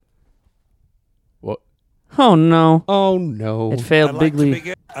Oh, no. Oh, no. It failed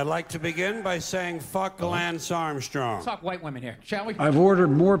bigly. I'd like to begin by saying fuck Lance Armstrong. Let's talk white women here, shall we? I've ordered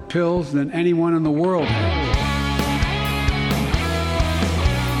more pills than anyone in the world has.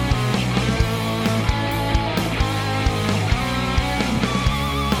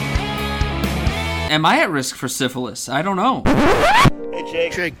 Am I at risk for syphilis? I don't know. Hey,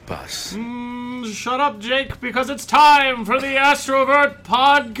 Jake. Jake Bus. Shut up, Jake, because it's time for the Astrovert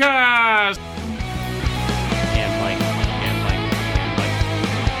podcast.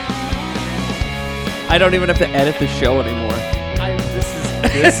 I don't even have to edit the show anymore.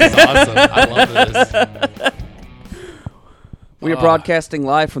 This is awesome. I love this. We are broadcasting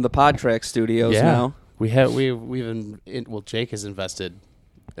live from the PodTrack studios now. Jake has invested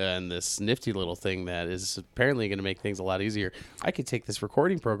in this nifty little thing that is apparently going to make things a lot easier. I could take this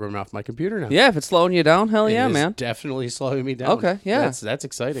recording program off my computer now. Yeah, if it's slowing you down, hell yeah, man. Definitely slowing me down. Okay, yeah. That's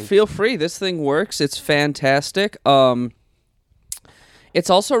exciting. Feel free. This thing works. It's fantastic. It's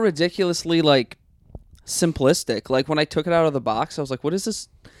also ridiculously, simplistic. Like, when I took it out of the box, I was like, what is this?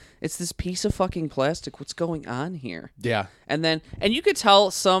 It's this piece of fucking plastic. What's going on here? Yeah. And you could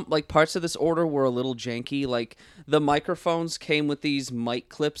tell some, parts of this order were a little janky. Like, the microphones came with these mic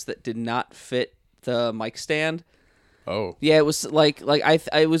clips that did not fit the mic stand. Oh. Yeah, it was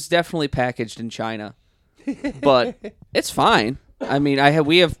it was definitely packaged in China. But it's fine. I mean,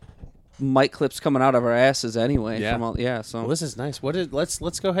 we have mic clips coming out of our asses anyway. Yeah. So well, this is nice.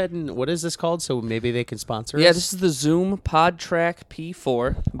 Let's go ahead and what is this called? So maybe they can sponsor us. Yeah, this is the Zoom PodTrack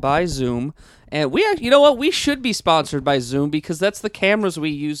P4 by Zoom, and you know what? We should be sponsored by Zoom because that's the cameras we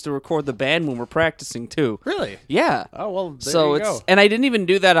use to record the band when we're practicing too. Really? Yeah. Oh well. There you go. And I didn't even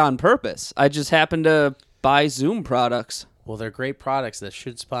do that on purpose. I just happened to buy Zoom products. Well, they're great products that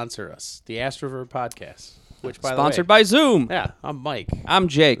should sponsor us. The Astrovert podcast. Which, by sponsored the way, by Zoom. Yeah, I'm Mike. I'm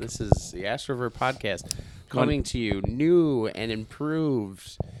Jake. This is the Astrovert podcast coming to you new and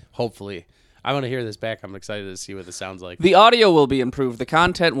improved, hopefully. I want to hear this back. I'm excited to see what this sounds like. The audio will be improved. The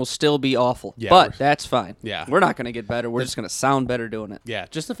content will still be awful. Yeah, but that's fine. Yeah. We're not going to get better. We're just going to sound better doing it. Yeah,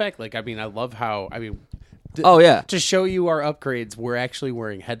 just the fact, I love how, oh, yeah. To show you our upgrades, we're actually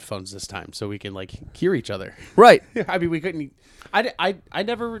wearing headphones this time so we can, hear each other. Right. We couldn't, I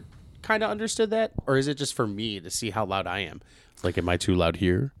never kind of understood that, or is it just for me to see how loud I am? Am I too loud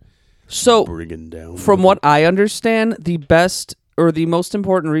here? So, bringing down. From what I understand, the best or the most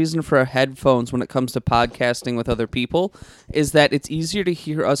important reason for headphones when it comes to podcasting with other people is that it's easier to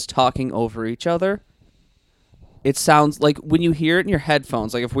hear us talking over each other. It sounds like when you hear it in your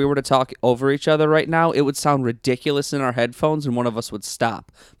headphones, if we were to talk over each other right now, it would sound ridiculous in our headphones and one of us would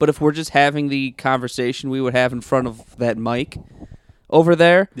stop. But if we're just having the conversation we would have in front of that mic over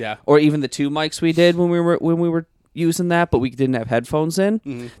there, yeah, or even the two mics we did when we were using that, but we didn't have headphones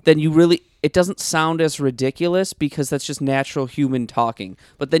in, then it doesn't sound as ridiculous because that's just natural human talking.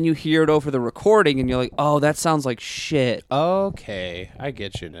 But then you hear it over the recording and you're like, oh, that sounds like shit. Okay, I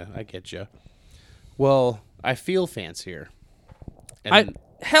get you now. I get you. Well, I feel fancier.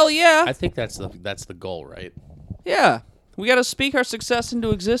 Hell yeah. I think that's the goal, right? Yeah, we got to speak our success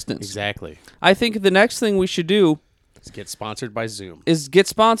into existence. Exactly. I think the next thing we should do get sponsored by Zoom.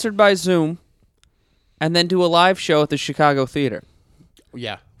 And then do a live show at the Chicago Theater.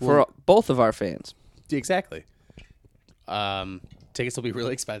 Yeah. For both of our fans. Exactly. Tickets will be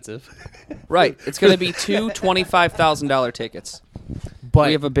really expensive. Right. It's going to be two $25,000 tickets. But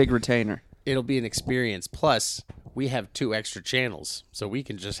we have a big retainer. It'll be an experience. Plus, we have 2 extra channels. So we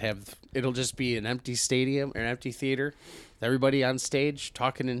can it'll just be an empty stadium or an empty theater. Everybody on stage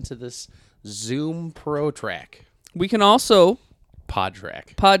talking into this Zoom Pro Track. We can also...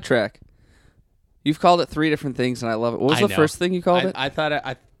 PodTrack. You've called it 3 different things, and I love it. What was the first thing you called it? I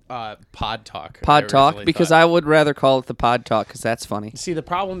thought Pod Talk. Pod Talk, because I would rather call it the Pod Talk, because that's funny. See, the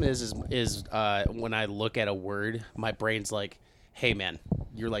problem is when I look at a word, my brain's like, hey, man,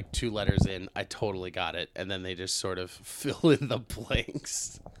 you're 2 letters in. I totally got it. And then they just sort of fill in the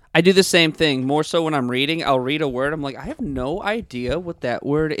blanks. I do the same thing. More so when I'm reading, I'll read a word. I'm like, I have no idea what that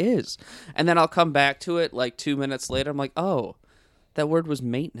word is. And then I'll come back to it 2 minutes later. I'm like, oh, that word was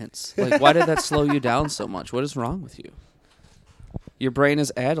maintenance. Why did that slow you down so much? What is wrong with you? Your brain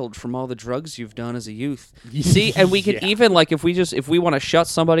is addled from all the drugs you've done as a youth. See, and we can even, if we want to shut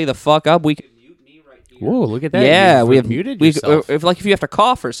somebody the fuck up, we can mute me right here. Whoa, look at that. Yeah, we have muted yourself. If you have to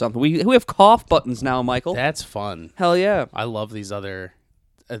cough or something. We have cough buttons now, Michael. That's fun. Hell yeah. I love these other...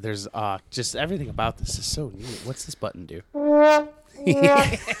 there's just everything about this is so neat. What's this button do?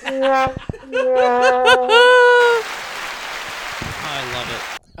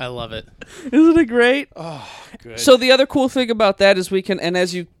 I love it. Isn't it great? Oh, good. So the other cool thing about that is we can, and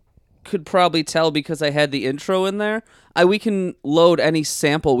as you could probably tell because I had the intro in there. We can load any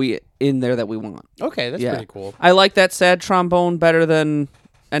sample in there that we want. Okay, that's pretty cool. I like that sad trombone better than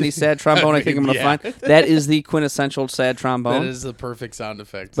any sad trombone I think I'm going to find. That is the quintessential sad trombone. That is the perfect sound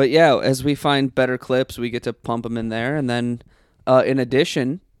effect. But yeah, as we find better clips, we get to pump them in there. And then in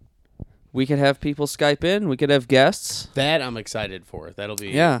addition, we could have people Skype in. We could have guests. That I'm excited for. That'll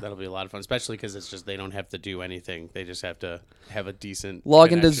be a lot of fun, especially because it's just they don't have to do anything. They just have to have a decent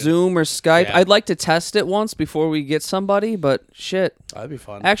log into connection. Zoom or Skype. Yeah. I'd like to test it once before we get somebody, but shit. That'd be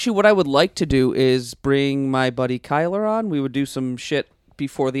fun. Actually, what I would like to do is bring my buddy Kyler on. We would do some shit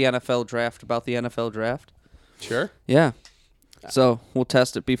before the NFL draft about the NFL draft. Sure. Yeah. So we'll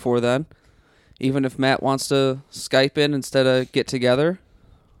test it before then. Even if Matt wants to Skype in instead of get together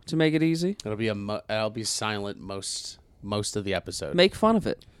to make it easy. It'll be I'll be silent most of the episode. Make fun of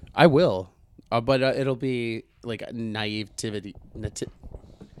it. I will, but it'll be like naivety.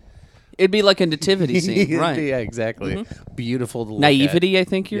 It'd be like a nativity scene, right? Yeah, exactly. Beautiful to look Naivety, at. I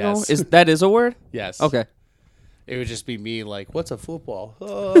think you know. Yes. Is that a word? Yes. Okay. It would just be me like, what's a football?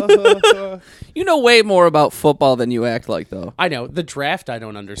 You know way more about football than you act like, though. I know. The draft I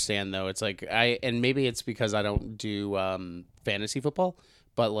don't understand, though. It's like, and maybe it's because I don't do fantasy football,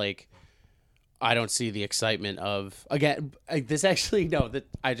 but like, I don't see the excitement of, again, this actually, no, that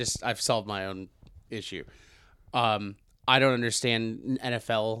I've solved my own issue. I don't understand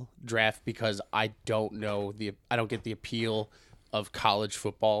NFL draft because I don't get the appeal of college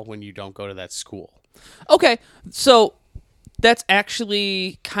football when you don't go to that school. Okay, so that's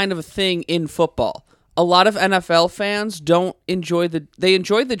actually kind of a thing in football. A lot of NFL fans don't enjoy they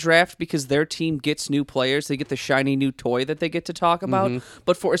enjoy the draft because their team gets new players. They get the shiny new toy that they get to talk about.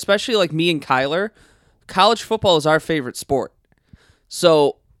 But for especially like me and Kyler, college football is our favorite sport.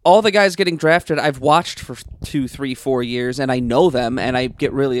 So all the guys getting drafted, I've watched for 2, 3, 4 years, and I know them, and I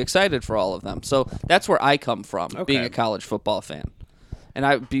get really excited for all of them. So that's where I come from, being a college football fan. And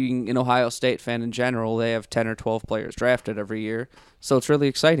I, being an Ohio State fan in general, they have 10 or 12 players drafted every year. So it's really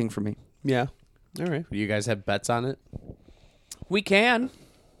exciting for me. Yeah. All right. You guys have bets on it? We can.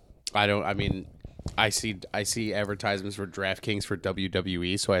 I see advertisements for DraftKings for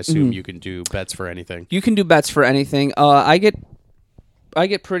WWE, so I assume you can do bets for anything. You can do bets for anything. I get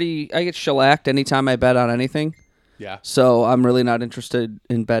shellacked anytime I bet on anything. Yeah. So I'm really not interested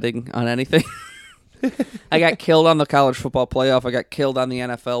in betting on anything. I got killed on the college football playoff. I got killed on the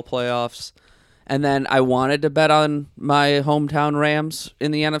NFL playoffs. And then I wanted to bet on my hometown Rams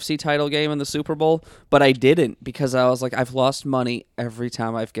in the NFC title game in the Super Bowl, but I didn't because I was like, I've lost money every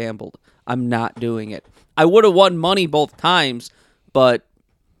time I've gambled. I'm not doing it. I would have won money both times, but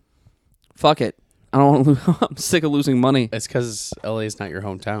fuck it. I don't want to. I'm sick of losing money. It's because LA is not your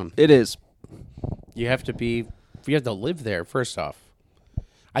hometown. It is. You have to live there, first off.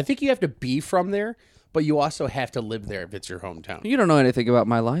 I think you have to be from there, but you also have to live there if it's your hometown. You don't know anything about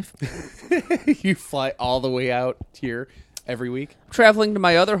my life. You fly all the way out here every week? I'm traveling to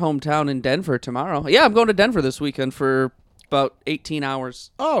my other hometown in Denver tomorrow. Yeah, I'm going to Denver this weekend for about 18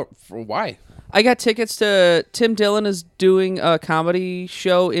 hours. Oh, why? I got tickets to... Tim Dillon is doing a comedy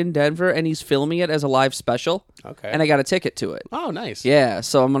show in Denver, and he's filming it as a live special. Okay. And I got a ticket to it. Oh, nice. Yeah,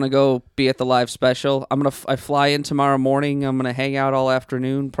 so I'm going to go be at the live special. I fly in tomorrow morning. I'm going to hang out all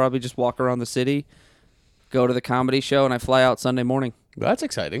afternoon, probably just walk around the city, go to the comedy show, and I fly out Sunday morning. That's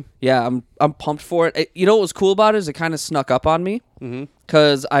exciting. Yeah, I'm pumped for it. You know what was cool about it is it kind of snuck up on me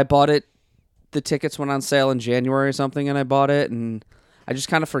because I bought it. The tickets went on sale in January or something, and I bought it, and I just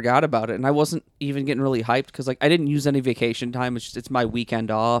kind of forgot about it, and I wasn't even getting really hyped because like I didn't use any vacation time. It's my weekend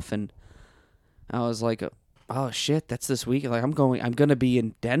off, and I was like, oh shit, that's this weekend. Like I'm gonna be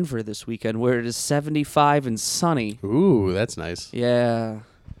in Denver this weekend where it is 75 and sunny. Ooh, that's nice. Yeah.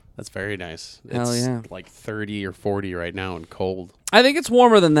 That's very nice. Hell it's yeah. like 30 or 40 right now and cold. I think it's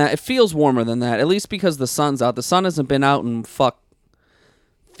warmer than that. It feels warmer than that, at least because the sun's out. The sun hasn't been out in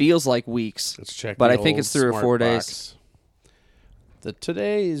feels like weeks. Let's check. But the I think old it's 3 or 4 smart days. box. The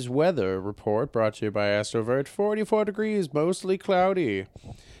today's weather report brought to you by Astrovert. 44 degrees, mostly cloudy.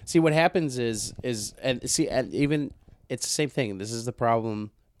 See, what happens is even it's the same thing. This is the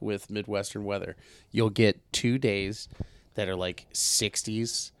problem with Midwestern weather. You'll get 2 days that are like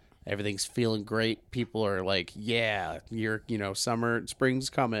 60s. Everything's feeling great. People are like, yeah, spring's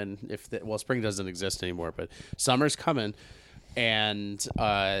coming. Spring doesn't exist anymore, but summer's coming. And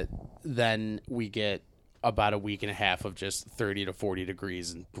then we get about a week and a half of just 30 to 40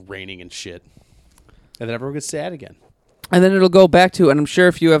 degrees and raining and shit. And then everyone gets sad again. And then it'll go back to, and I'm sure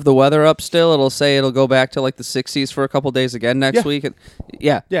if you have the weather up still, it'll say it'll go back to like the 60s for a couple days again next week. And,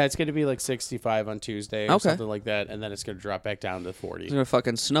 yeah. Yeah, it's going to be like 65 on Tuesday or Okay. something like that, and then it's going to drop back down to 40. It's going to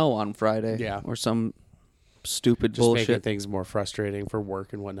fucking snow on Friday. Yeah. Or some stupid Just making bullshit. things more frustrating for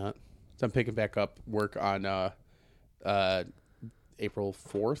work and whatnot. So I'm picking back up work on April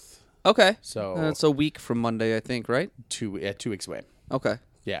 4th. Okay. So it's a week from Monday, I think, right? 2 weeks away. Okay.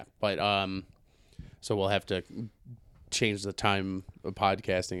 Yeah, but so we'll have to change the time of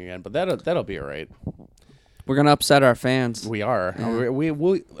podcasting again, but that'll be all right. We're going to upset our fans. We are. We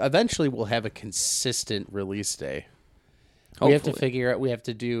will eventually we'll have a consistent release day. Hopefully. We have to figure out. We have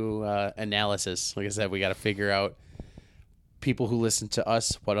to do analysis. Like I said, we got to figure out people who listen to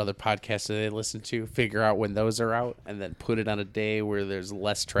us, what other podcasts do they listen to, figure out when those are out, and then put it on a day where there's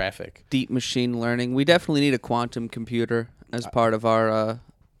less traffic. Deep machine learning. We definitely need a quantum computer as part of our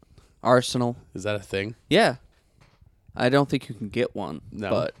arsenal. Is that a thing? Yeah. I don't think you can get one. No.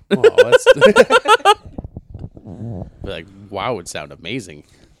 But That's like WoW would sound amazing.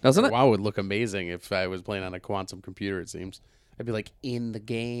 doesn't it? WoW would look amazing if I was playing on a quantum computer. It seems I'd be like in the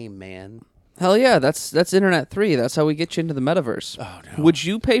game, man. Hell yeah, that's Internet 3. That's how we get you into the metaverse. Oh no! Would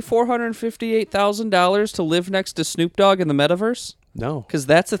you pay $458,000 to live next to Snoop Dogg in the metaverse? No. Because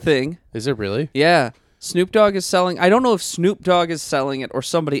that's a thing. Is it really? Yeah. Snoop Dogg is selling... I don't know if Snoop Dogg is selling it or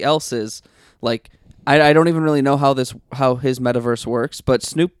somebody else is. Like, I don't even really know how his metaverse works, but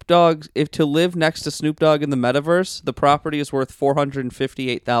Snoop Dogg... If to live next to Snoop Dogg in the metaverse, the property is worth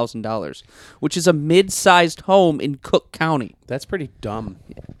 $458,000, which is a mid-sized home in Cook County. That's pretty dumb.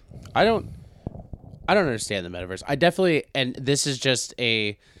 I don't understand the metaverse. I definitely, and this is just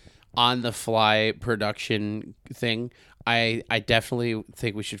a on-the-fly production thing. I definitely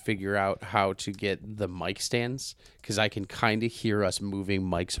think we should figure out how to get the mic stands because I can kind of hear us moving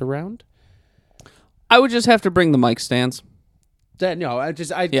mics around. I would just have to bring the mic stands.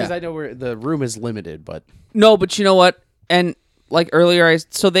 Because I know where the room is limited, but No, but you know what? And like earlier,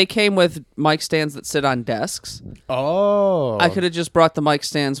 so they came with mic stands that sit on desks. I could have just brought the mic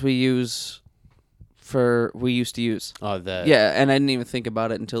stands we used to use. Yeah, and I didn't even think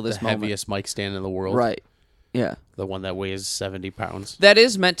about it until this the moment. heaviest mic stand in the world, Right. Yeah. The one that weighs 70 pounds. That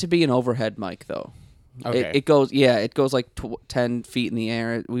is meant to be an overhead mic, though. Okay. It goes like 10 feet in the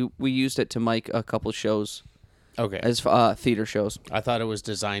air. We used it to mic a couple shows. Okay. As theater shows. I thought it was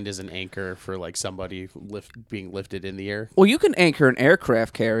designed as an anchor for like somebody being lifted in the air. Well, you can anchor an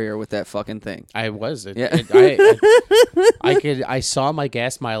aircraft carrier with that fucking thing. I was. Yeah. I saw my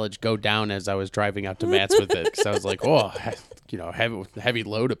gas mileage go down as I was driving out to Matt's with it because I was like, heavy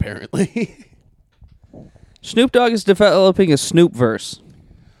load apparently. Snoop Dogg is developing a Snoopverse.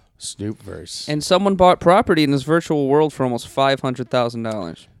 Snoopverse. And someone bought property in his virtual world for almost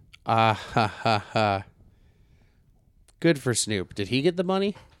 $500,000. Ha ha. Good for Snoop. Did he get the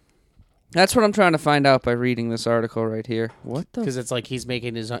money? That's what I'm trying to find out by reading this article right here. What the? Because it's like he's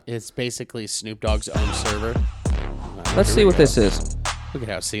making it's basically Snoop Dogg's own server. Let's see what this is. Look at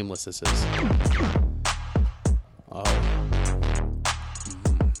how seamless this is. Oh.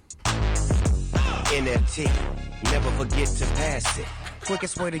 NFT, never forget to pass it.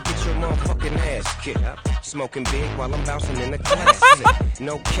 Quickest way to get your motherfucking ass kicked. Smoking big while I'm bouncing in the classic.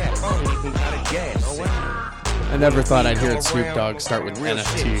 No cap, I don't even got a gas. I never thought I'd hear Snoop Dogg start with Real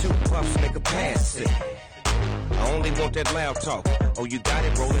shit, NFT. 2 puffs, nigga, pass it. I only want that loud talk. Oh, you got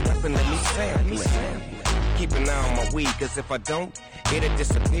it, roll it up and let me sample it. Keep an eye on my weed, cause if I don't, it'll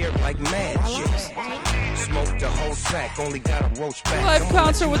disappear like magic. Smoke the whole sack, only got a roach back. Live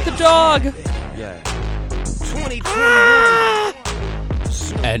concert with the dog. Yeah. 2021.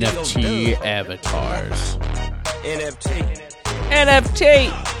 NFT avatars. NFT.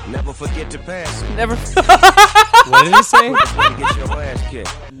 Never forget to pass it. Never. What did he say? Way to get your ass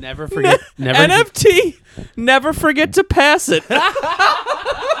kicked. Never forget. Never. NFT. Never forget to pass it.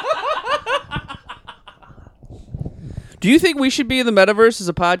 Do you think we should be in the metaverse as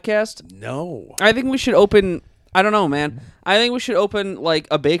a podcast? No. I think we should open. I don't know, man. I think we should open like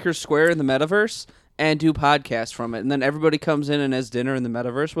a Baker Square in the metaverse and do podcasts from it, and then everybody comes in and has dinner in the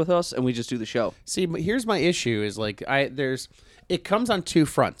metaverse with us, and we just do the show. See, but here's my issue: is like it comes on two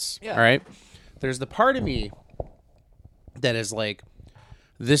fronts. Yeah. All right. There's the part of me that is like,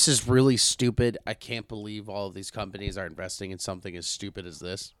 this is really stupid. I can't believe all of these companies are investing in something as stupid as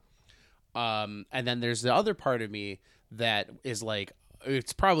this. And then there's the other part of me that is like,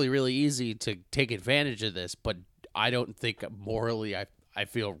 it's probably really easy to take advantage of this, but I don't think morally I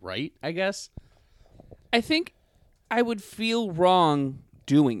feel right, I guess. I think I would feel wrong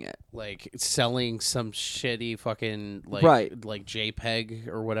doing it. Like selling some shitty fucking like Right. like JPEG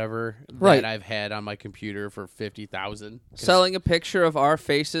or whatever Right. that I've had on my computer for 50,000. Selling a picture of our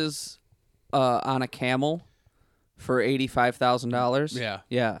faces on a camel for $85,000.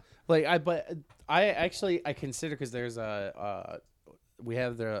 Yeah. Like I consider, because there's we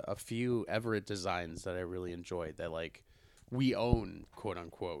have a few Everett designs that I really enjoyed that like we own, quote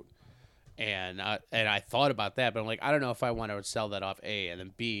unquote. And I thought about that, but I'm like, I don't know if I want to sell that off, A, and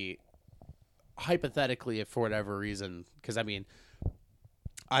then B, hypothetically, if for whatever reason, because I mean,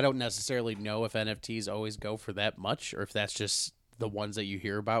 I don't necessarily know if NFTs always go for that much, or if that's just the ones that you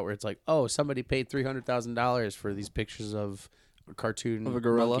hear about where it's like, oh, somebody paid $300,000 for these pictures of cartoon Of a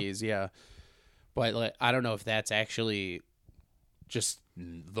gorilla? monkeys, yeah. But like, I don't know if that's actually just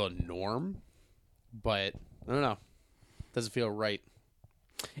the norm, but I don't know. Doesn't feel right.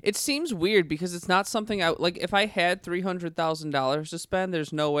 It seems weird because it's not something I like. If I had $300,000 to spend,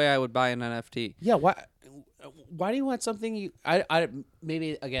 there's no way I would buy an NFT. Yeah, why do you want something you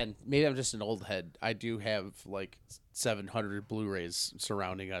maybe I'm just an old head. I do have like 700 Blu-rays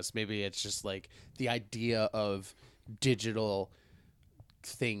surrounding us. Maybe it's just like the idea of digital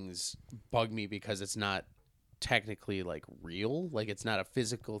things bug me because it's not technically like real, like it's not a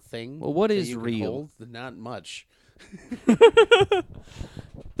physical thing. Well, what that is you can real? hold. Not much.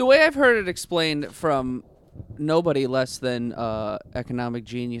 The way I've heard it explained from nobody less than economic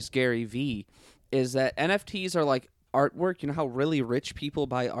genius Gary Vee is that NFTs are like artwork. You know how really rich people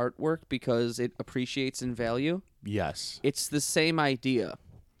buy artwork because it appreciates in value? Yes. It's the same idea.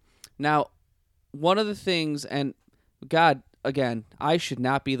 Now, one of the things, and God, again, I should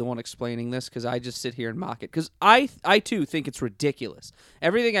not be the one explaining this because I just sit here and mock it. Because I too think it's ridiculous.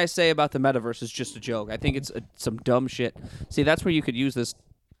 Everything I say about the metaverse is just a joke. I think it's some dumb shit. See, that's where you could use this.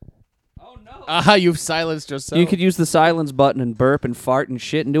 Oh, no. You've silenced yourself. You could use the silence button and burp and fart and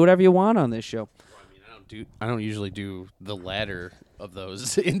shit and do whatever you want on this show. I don't usually do the latter of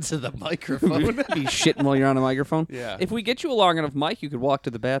those into the microphone. Be shitting while you're on a microphone. Yeah. If we get you a long enough mic, you could walk to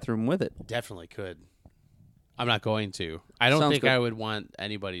the bathroom with it. Definitely could. I'm not going to. I don't Sounds think good. I would want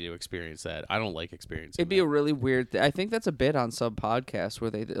anybody to experience that. I don't like experiencing It'd be that. a really weird I think that's a bit on some podcasts where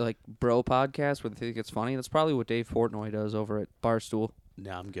they like bro podcasts where they think it's funny. That's probably what Dave Portnoy does over at Barstool.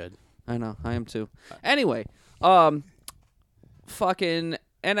 No, I'm good. I know, I am too. Anyway, fucking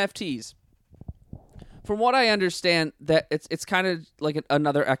NFTs. From what I understand, that it's kind of like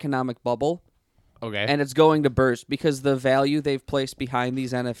another economic bubble, Okay. and it's going to burst because the value they've placed behind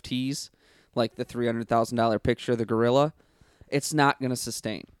these NFTs, like the $300,000 picture of the gorilla, it's not going to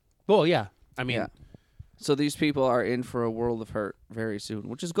sustain. well, yeah. I mean, Yeah. So these people are in for a world of hurt very soon,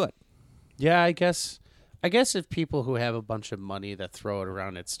 which is good. yeah, I guess if people who have a bunch of money that throw it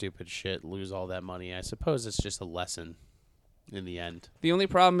around at stupid shit lose all that money, I suppose it's just a lesson in the end. The only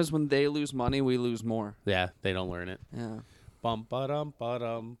problem is when they lose money, we lose more. Yeah, they don't learn it. Yeah. Bum ba-dum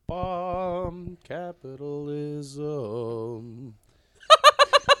ba-dum bum capitalism.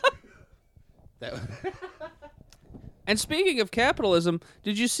 That And speaking of capitalism,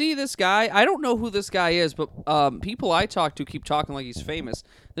 did you see this guy? I don't know who this guy is, but people I talk to keep talking like he's famous.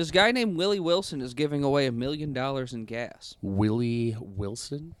 This guy named Willie Wilson is giving away $1 million in gas. Willie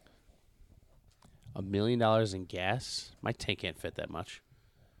Wilson? $1 million in gas? My tank can't fit that much.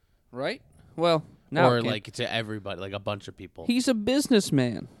 Right? Well, now Or it can't. like to everybody, like a bunch of people. He's a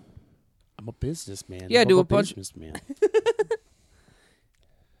businessman. I'm a businessman. Yeah, I'm do a a bunch- businessman.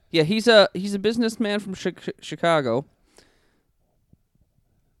 Yeah, he's a businessman from Chicago.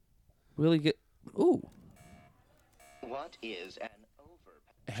 Really get ooh. What is an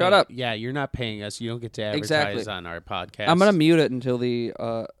over? Shut up. Yeah, you're not paying us. You don't get to advertise Exactly. on our podcast. I'm gonna mute it until the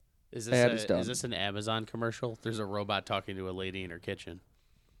Is ad is this done. is this an Amazon commercial? There's a robot talking to a lady in her kitchen.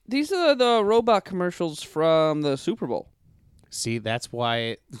 These are the robot commercials from the Super Bowl. See, that's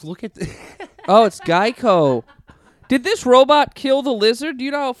why. Look at. Oh, it's Geico. Did this robot kill the lizard? Do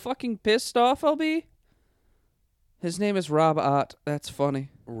you know how fucking pissed off I'll be? His name is Rob Ott. That's funny.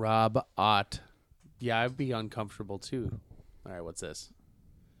 Rob Ott. Yeah, I'd be uncomfortable too. All right, what's this?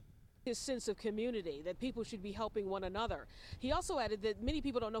 His sense of community, that people should be helping one another. He also added that many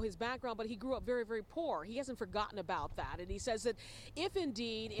people don't know his background, but he grew up very, very poor. He hasn't forgotten about that. And he says that if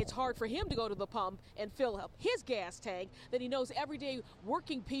indeed it's hard for him to go to the pump and fill up his gas tank, then he knows everyday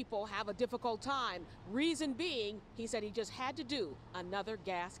working people have a difficult time. Reason being, he said he just had to do another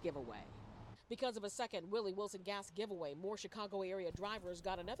gas giveaway. Because of a second Willie Wilson gas giveaway, more Chicago area drivers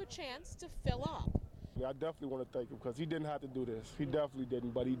got another chance to fill up. I definitely want to thank him because he didn't have to do this. He definitely didn't,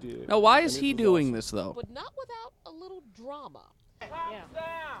 but he did. Now, why is And he this was doing awesome. this, though? But not without a little drama.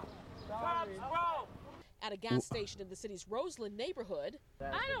 at a gas station in the city's Roseland neighborhood.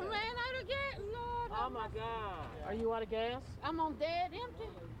 I done ran out of gas, Lord. Oh my God. Are you out of gas? I'm on dead empty.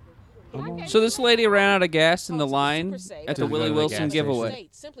 So this lady ran out of gas in the Calls line Super Safe at the To go Willie to the Wilson gas giveaway.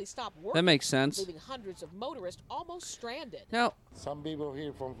 State simply stopped working, That makes sense. leaving hundreds of motorists almost stranded. Now, Some people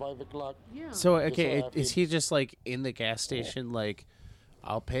here from 5 o'clock. So Just okay, so happy. is he just like in the gas station? Like,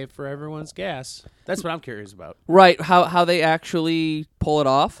 I'll pay for everyone's gas. That's what I'm curious about. right, how they actually pull it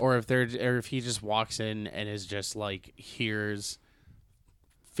off? Or if he just walks in and is just like, here's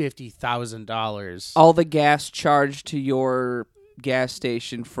 $50,000. All the gas charged to your gas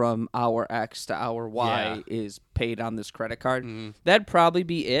station from hour X to hour Y Yeah. is paid on this credit card. That'd probably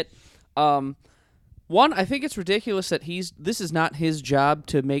be it. One, I think it's ridiculous that this is not his job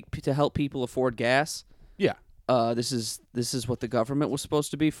to help people afford gas. Yeah. This is what the government was supposed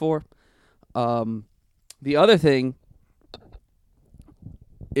to be for. The other thing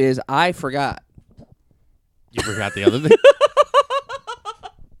is I forgot. You forgot the other thing?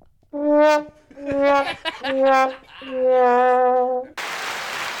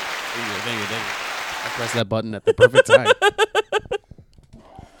 Dang it. I pressed that button at the perfect time.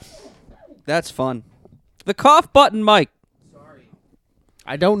 That's fun. The cough button, Mike.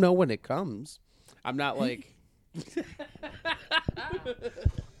 I don't know when it comes. I'm not like...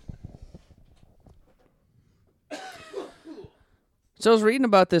 So I was reading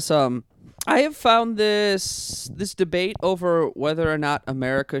about this. I have found this debate over whether or not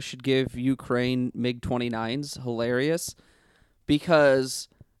America should give Ukraine MiG-29s hilarious, because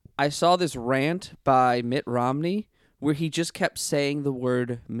I saw this rant by Mitt Romney where he just kept saying the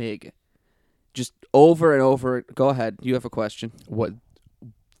word MiG, just over and over. Go ahead. You have a question. What?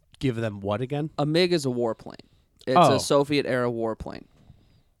 Give them what again? A MiG is a warplane. It's Oh. a Soviet-era warplane.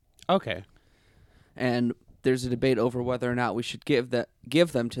 Okay. And there's a debate over whether or not we should give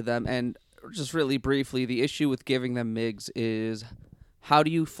them to them. And just really briefly, the issue with giving them MiGs is, how do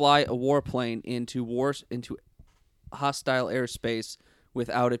you fly a warplane into hostile airspace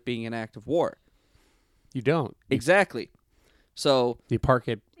without it being an act of war? You don't. Exactly. So You park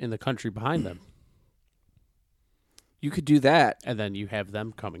it in the country behind them, you could do that. and then you have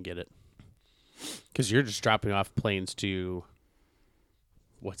them come and get it. Because you're just dropping off planes to...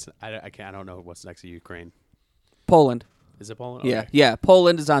 I don't know what's next to Ukraine. Poland. Is it Poland? Yeah, Okay. yeah.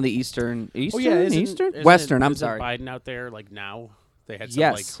 Poland is on the eastern. Oh yeah, isn't Western. I'm isn't sorry. Biden out there like now. They had some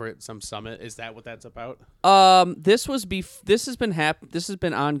Yes. some summit. Is that what that's about? This has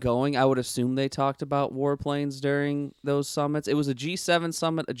been ongoing. I would assume they talked about warplanes during those summits. It was a G7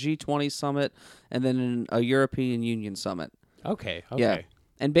 summit, a G20 summit, and then a European Union summit. Okay. Yeah.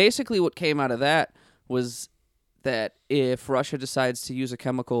 And basically what came out of that was that if Russia decides to use a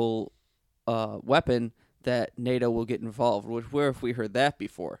chemical weapon, that NATO will get involved. Where have we heard that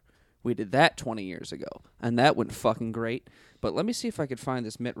before? We did that 20 years ago, and that went fucking great. But let me see if I could find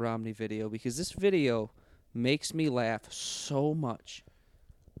this Mitt Romney video, because this video makes me laugh so much.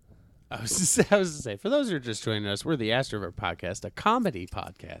 I was to say, for those who are just joining us, we're the Astrovert Podcast, a comedy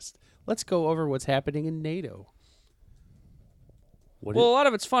podcast. Let's go over what's happening in NATO. Well, a lot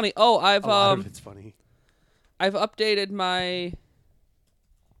of it's funny. Oh, a lot of it's funny. I've updated my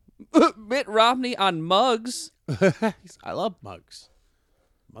Mitt Romney on mugs. I love mugs.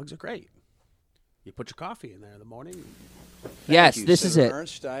 Mugs are great. You put your coffee in there in the morning. Yes, Thank you, this is Senator it.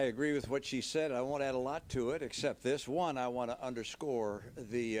 Ernst, I agree with what she said. I won't add a lot to it, except this. One, I want to underscore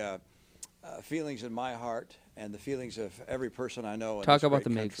the feelings in my heart and the feelings of every person I know in Talk this about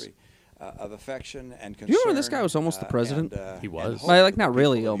great the MiGs. country, of affection and concern. Do you remember this guy was almost the president? He was. Well, like, not hope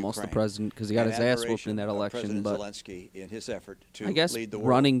really people of almost the Ukraine president, because he got and his ass whooped admiration in that of election. President But Zelensky in his effort to I guess lead the world.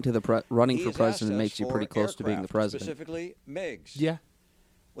 running He for has president asked makes us you pretty for close to being the aircraft, president. Specifically, MiGs. Yeah.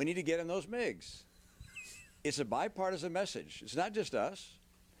 We need to get in those MiGs. It's a bipartisan message. It's not just us.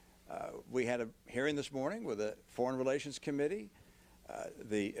 We had a hearing this morning with the Foreign Relations Committee.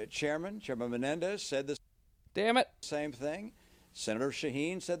 The Chairman Menendez, said the same thing. Senator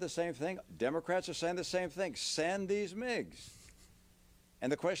Shaheen said the same thing. Democrats are saying the same thing. Send these MiGs. And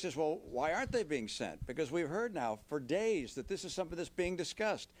the question is, well, why aren't they being sent? Because we've heard now for days that this is something that's being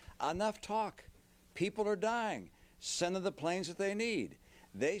discussed. Enough talk. People are dying. Send them the planes that they need.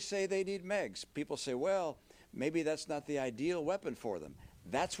 They say they need MiGs. People say, well, maybe that's not the ideal weapon for them.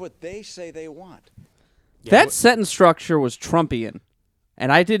 That's what they say they want. That sentence structure was Trumpian,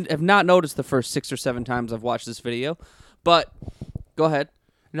 and I have not noticed the first 6 or 7 times I've watched this video. But go ahead.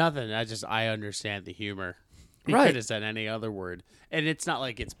 Nothing. I understand the humor. He Right. could have said any other word. And it's not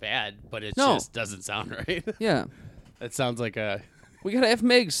like it's bad, but it No. just doesn't sound right. Yeah. It sounds like We gotta have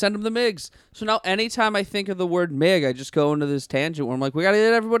MIGs. Send them the MIGs. So now anytime I think of the word MIG, I just go into this tangent where I'm like, we gotta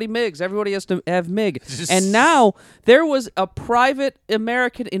get everybody MIGs. Everybody has to have MIG. And now there was a private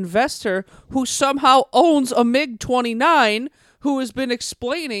American investor who somehow owns a MiG-29 who has been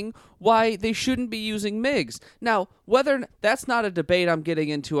explaining why they shouldn't be using MiGs. Now, that's not a debate I'm getting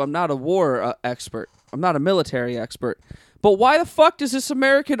into. I'm not a war expert. I'm not a military expert. But why the fuck does this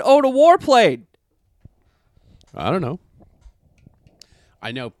American own a warplane? I don't know.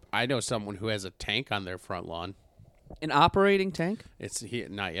 I know someone who has a tank on their front lawn. An operating tank?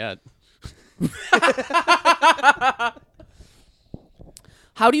 Not yet.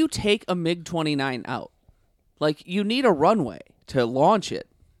 How do you take a MiG-29 out? Like, you need a runway to launch it.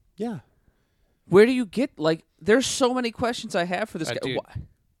 Yeah. Where do you get, like, there's so many questions I have for this guy. Dude,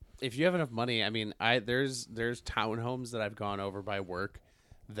 if you have enough money, I mean, there's townhomes that I've gone over by work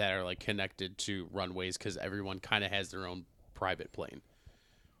that are, like, connected to runways because everyone kind of has their own private plane.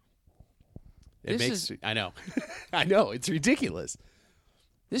 I know. I know. It's ridiculous.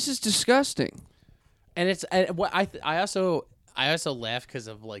 This is disgusting. And I also laugh because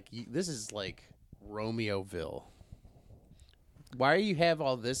of, like, this is like Romeoville. Why do you have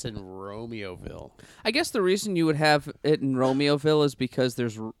all this in Romeoville? I guess the reason you would have it in Romeoville is because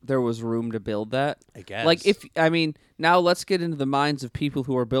there was room to build that. I guess. Like now let's get into the minds of people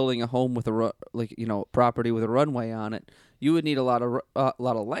who are building a home with property with a runway on it. You would need a lot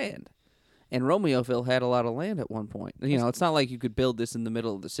of land. And Romeoville had a lot of land at one point. It's not like you could build this in the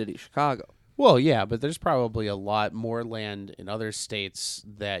middle of the city of Chicago. Well, yeah, but there's probably a lot more land in other states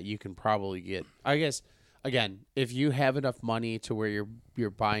that you can probably get. I guess, again, if you have enough money to where you're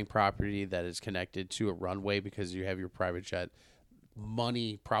buying property that is connected to a runway because you have your private jet,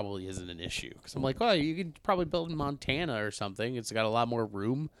 money probably isn't an issue. Because I'm like, well, you could probably build in Montana or something. It's got a lot more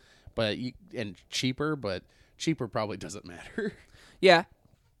room, and cheaper, but cheaper probably doesn't matter. Yeah.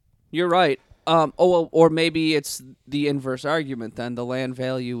 You're right. Or maybe it's the inverse argument then. The land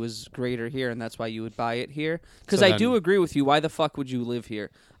value is greater here, and that's why you would buy it here. Because I do agree with you. Why the fuck would you live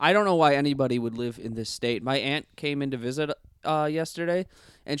here? I don't know why anybody would live in this state. My aunt came in to visit yesterday,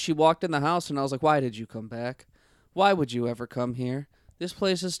 and she walked in the house, and I was like, why did you come back? Why would you ever come here? This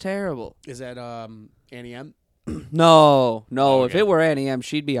place is terrible. Is that Annie M? No. Okay. If it were Annie M,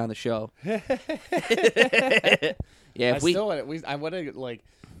 she'd be on the show. Yeah, I want to, like...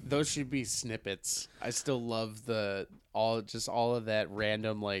 Those should be snippets. I still love all of that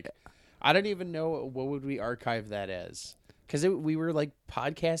random, like, I don't even know what would we archive that as, because we were like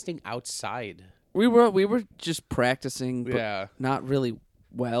podcasting outside. We were just practicing, but yeah, not really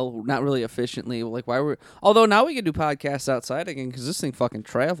efficiently. Like although now we can do podcasts outside again because this thing fucking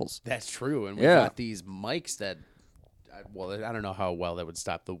travels. That's true, and we got these mics that, I don't know how well that would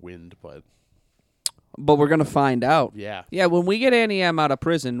stop the wind, But we're going to find out. Yeah. Yeah, when we get Annie M out of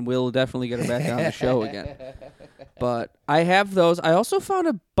prison, we'll definitely get her back on the show again. But I have those. I also found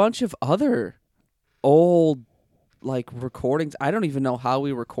a bunch of other old, like, recordings. I don't even know how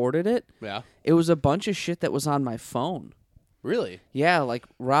we recorded it. Yeah. It was a bunch of shit that was on my phone. Really? Yeah, like,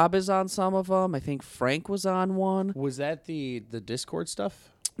 Rob is on some of them. I think Frank was on one. Was that the Discord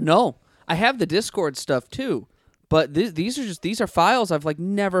stuff? No. I have the Discord stuff, too. But these are files I've, like,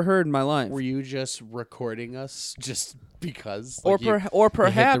 never heard in my life. Were you just recording us just because? Or like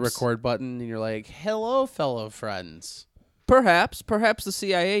perhaps you hit the record button and you're like, "Hello, fellow friends." Perhaps the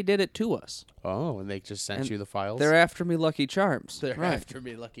CIA did it to us. Oh, and they just sent you the files. They're after me, Lucky Charms. They're after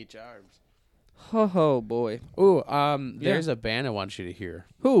me, Lucky Charms. Oh boy. Ooh, there's a band I want you to hear.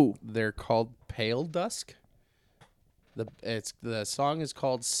 Who? They're called Pale Dusk. The song is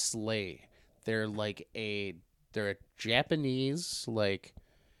called Slay. They're a Japanese, like,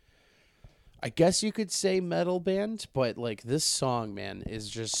 I guess you could say metal band, but, like, this song, man, is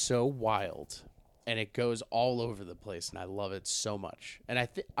just so wild, and it goes all over the place, and I love it so much. And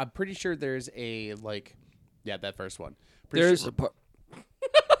I'm pretty sure there's a, like, yeah, that first one. There's a part.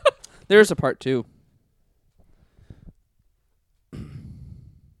 There's a part 2.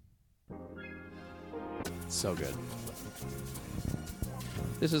 So good.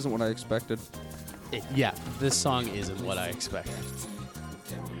 This isn't what I expected. Yeah, this song isn't what I expected. Is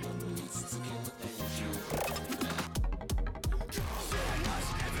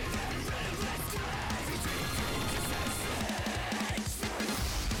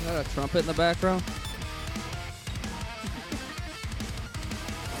that a trumpet in the background?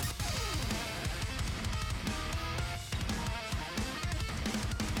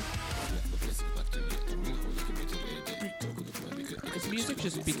 Is music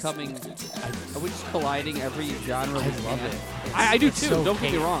just becoming... Are we just colliding every genre? I love it. I do too, so don't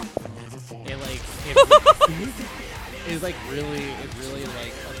get me wrong. it really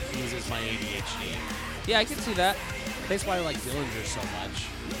like appeases my ADHD. Yeah, I can see that. That's why I like Dillinger so much.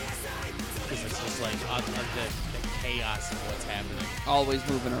 Because it's just like the chaos of what's happening. Always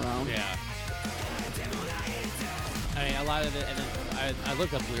moving around. Yeah. I mean, a lot of it, and then I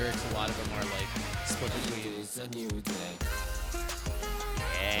look up lyrics, a lot of them are like split between.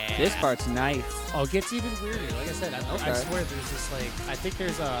 Yeah. This part's nice. Oh, it gets even weirder. Like I said, I swear there's this like, I think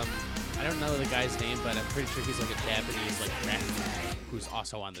there's, I don't know the guy's name, but I'm pretty sure he's like a Japanese like rap guy who's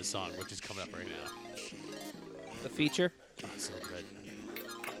also on this song, which is coming up right now. The feature? Oh, so good.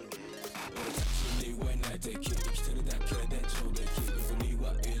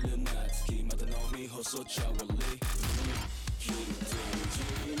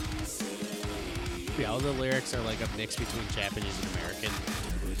 Yeah, all the lyrics are like a mix between Japanese and American.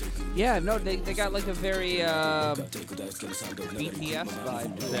 Yeah, no, they got like a very BTS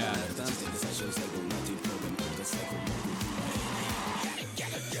vibe to it. Yeah.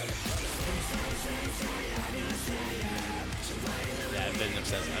 Yeah, I've been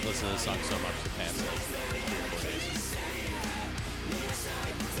obsessed. I've listened to this song so much the past like 3 or 4 days.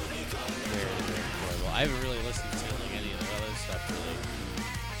 Very, very enjoyable. I haven't really listened to like any of the other stuff really.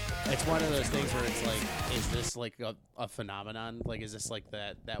 It's one of those things where it's like, is this like a phenomenon? Like, is this like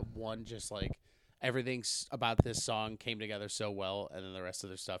that one just like everything about this song came together so well, and then the rest of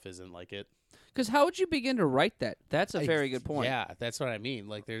their stuff isn't like it? Because how would you begin to write that? That's a very good point. Yeah, that's what I mean.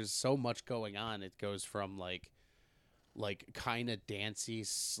 Like, there's so much going on. It goes from like kind of dancey,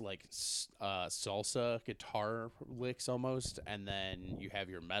 like salsa guitar licks almost, and then you have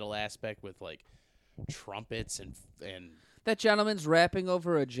your metal aspect with like trumpets and that gentleman's rapping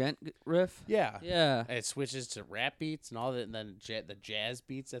over a gent riff. yeah. Yeah. And it switches to rap beats and all that, and then the jazz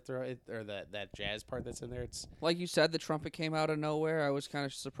beats that throw it, or that jazz part that's in there. It's Like you said, the trumpet came out of nowhere. I was kind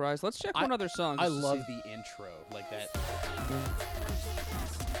of surprised. Let's check one other song. I just to love see. the intro, like that.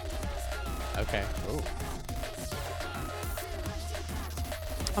 Okay. Ooh.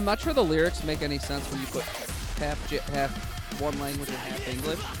 I'm not sure the lyrics make any sense when you put half one language and half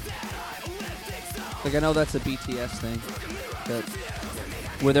English. Like, I know that's a BTS thing,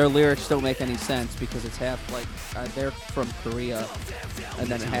 where their lyrics don't make any sense because it's half like they're from Korea and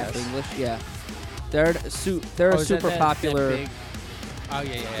then half English. Yeah, they're a super popular. Big... Oh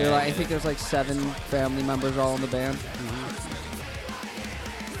yeah. They're like, I think there's like 7 family members all in the band.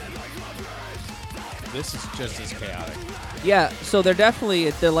 This is just as chaotic. Yeah, so they're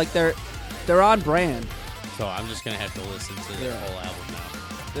definitely they're on brand. So I'm just gonna have to listen to their whole album now.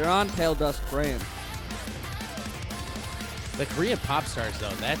 They're on Pale Dust brand. The Korean pop stars,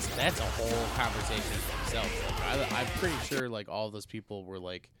 though, that's a whole conversation in themselves. Like, I'm pretty sure like all those people were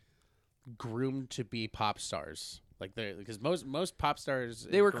like groomed to be pop stars. Like because most pop stars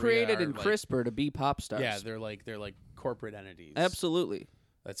They were Korea created in like, CRISPR to be pop stars. Yeah, they're like corporate entities. Absolutely.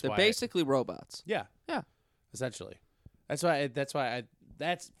 That's they're why basically robots. Yeah. Yeah. Essentially. That's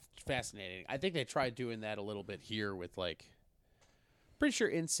fascinating. I think they tried doing that a little bit here with like. Pretty sure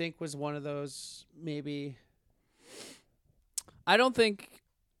NSYNC was one of those, maybe. I don't think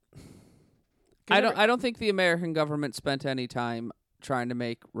the American government spent any time trying to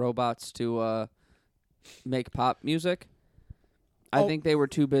make robots to make pop music. I think they were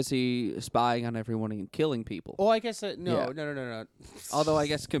too busy spying on everyone and killing people. Oh, I guess no. Although I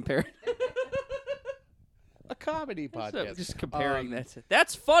guess compared a comedy podcast. Just comparing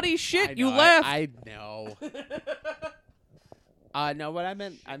that's funny shit. You laugh. I know. No, but I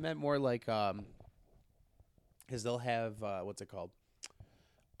meant more like because they'll have what's it called?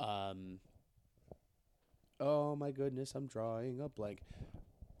 Oh my goodness, I'm drawing a blank.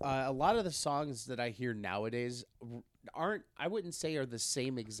 A lot of the songs that I hear nowadays I wouldn't say are the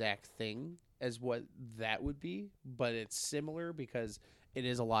same exact thing as what that would be, but it's similar because it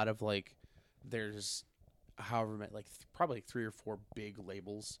is a lot of like there's however many, like probably 3 or 4 big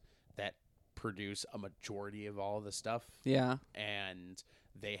labels that produce a majority of all of the stuff. Yeah. And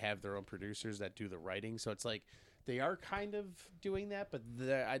they have their own producers that do the writing. So it's like they are kind of doing that, but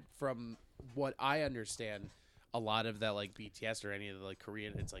from what I understand, a lot of that like BTS or any of the like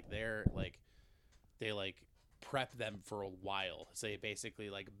Korean, it's like they prep them for a while. So they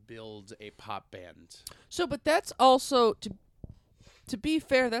basically like build a pop band. So, but that's also to be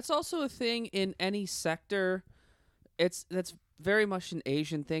fair, that's also a thing in any sector. That's very much an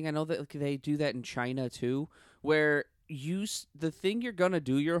Asian thing. I know that they do that in China too, where the thing you're gonna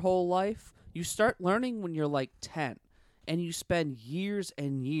do your whole life, you start learning when you're like 10, and you spend years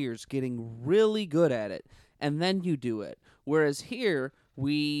and years getting really good at it, and then you do it. Whereas here,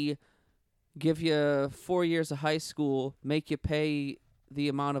 we give you 4 years of high school, make you pay the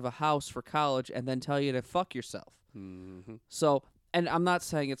amount of a house for college, and then tell you to fuck yourself. So, and I'm not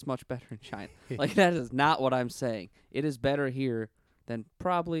saying it's much better in China. Like, that is not what I'm saying. It is better here than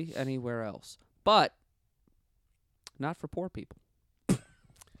probably anywhere else. But not for poor people.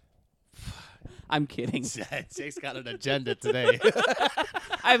 I'm kidding. Jake's got an agenda today.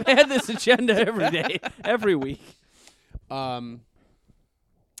 I've had this agenda every day, every week.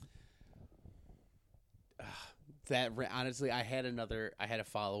 That honestly, I had a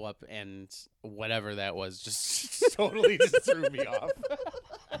follow up, and whatever that was just totally just threw me off.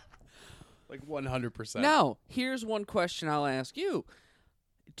 Like 100%. Now, here's one question I'll ask you.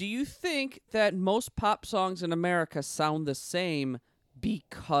 Do you think that most pop songs in America sound the same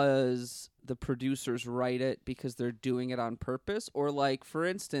because the producers write it because they're doing it on purpose? Or, like, for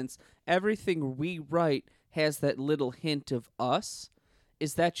instance, everything we write has that little hint of us?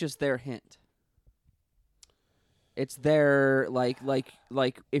 Is that just their hint? It's their, like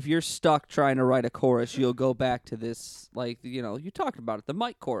if you're stuck trying to write a chorus, you'll go back to this, like, you know, you talked about it, the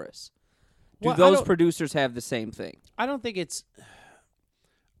mic chorus. Do those producers have the same thing? I don't think it's...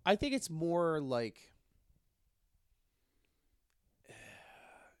 I think it's more like...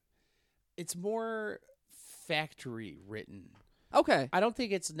 It's more factory written. Okay. I don't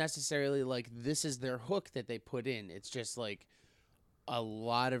think it's necessarily like this is their hook that they put in. It's just like a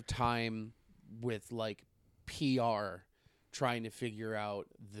lot of time with like PR trying to figure out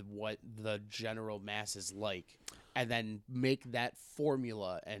what the general masses like, and then make that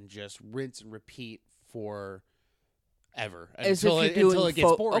formula and just rinse and repeat for ever until it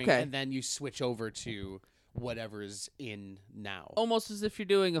gets boring, okay. and then you switch over to whatever is in now. Almost as if you're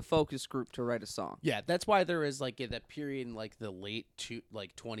doing a focus group to write a song. Yeah, that's why there is like that period in like the late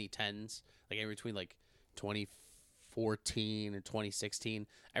 2010s, like in between like 2014 and 2016.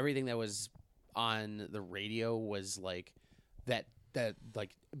 Everything that was on the radio was like that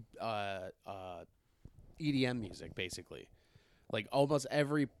like EDM music, basically. Like almost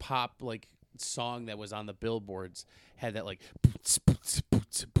every pop like song that was on the billboards had that like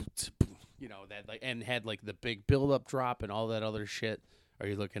you know, that like, and had like the big build up drop and all that other shit. Are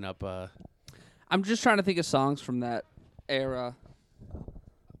you looking up I'm just trying to think of songs from that era.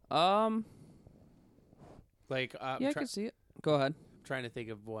 Like yeah, I can see it. Go ahead. I'm trying to think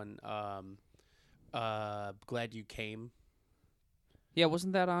of one. Glad You Came. Yeah,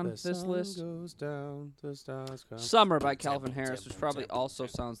 wasn't that on The this sun list? goes down, the stars come. Summer by Calvin Harris, which probably also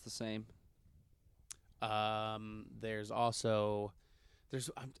sounds the same. There's also,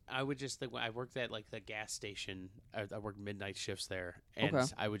 I would just think when I worked at like the gas station, I worked midnight shifts there, and Okay.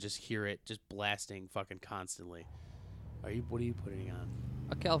 I would just hear it just blasting fucking constantly. What are you putting on?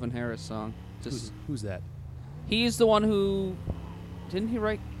 A Calvin Harris song. Just Who's that? He's the one who didn't he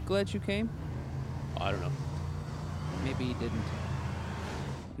write Glad You Came? Oh, I don't know. Maybe he didn't.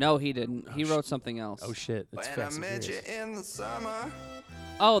 No, he didn't. He wrote something else. Oh shit! It's Fast and Furious. in the summer,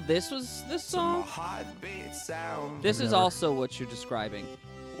 Oh, this was this song? heartbeat sound. This is also what you're describing.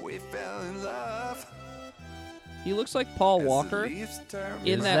 We fell in love. He looks like Paul Walker. In Is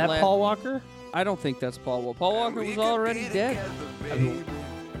that that Paul Walker? I don't think that's Paul Walker. Paul Walker was already dead. I mean,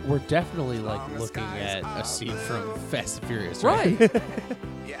 we're definitely like looking at a scene from Fast and Furious, Right.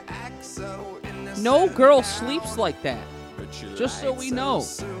 No girl sleeps like that. Just so we know.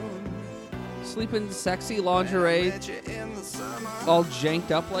 Sleeping sexy lingerie, all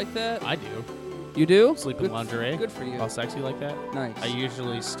janked up like that. I do. You do? Sleep in Good- lingerie. Good for you. All sexy like that. Nice. I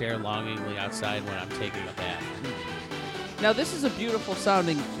usually stare longingly outside when I'm taking a bath. Now, this is a beautiful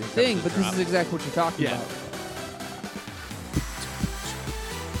sounding thing, but this is exactly what you're talking Yeah. about.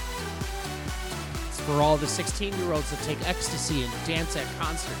 It's for all the 16-year-olds that take ecstasy and dance at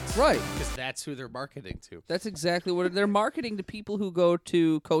concerts. Right. Because that's who they're marketing to. That's exactly what they're marketing to people who go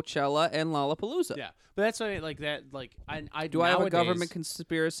to Coachella and Lollapalooza. Yeah. But that's why, like, that, like, I Do I have a nowadays- government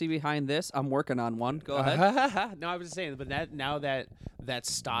conspiracy behind this? I'm working on one. Go ahead. No, I was just saying, but that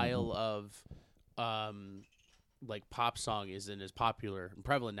style of, like, pop song isn't as popular and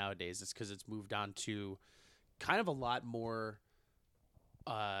prevalent nowadays. It's because it's moved on to kind of a lot more,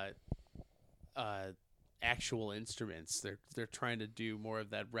 actual instruments. They're trying to do more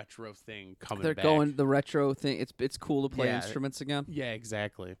of that retro thing coming They're back. going the retro thing. It's cool to play Yeah. instruments again. Yeah,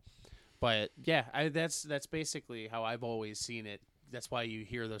 exactly. But yeah, that's basically how I've always seen it. That's why you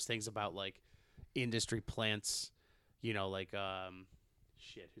hear those things about like industry plants, you know, like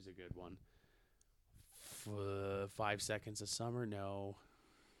who's a good one? 5 Seconds of Summer, no.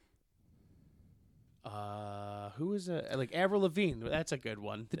 Who is like Avril Lavigne? That's a good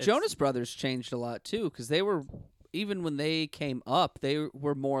one. The Jonas Brothers changed a lot too, because they were, even when they came up, they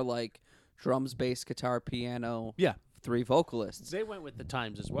were more like drums, bass, guitar, piano. Yeah. 3 vocalists. They went with the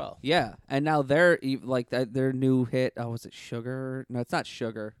times as well. Yeah, and now they're like their new hit. Oh, was it Sugar? No, it's not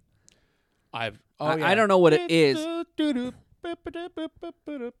Sugar. I don't know what it is.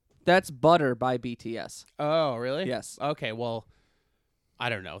 That's Butter by BTS. Oh, really? Yes. Okay, well, I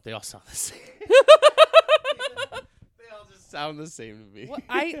don't know. They all sound the same. They all just sound the same to me. What?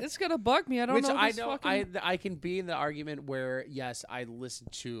 It's gonna bug me. I don't know. I know. I can be in the argument where yes, I listen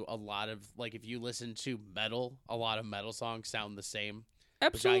to a lot of like if you listen to metal, a lot of metal songs sound the same.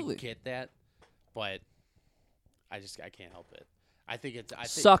 Absolutely, which I get that, but I can't help it. I think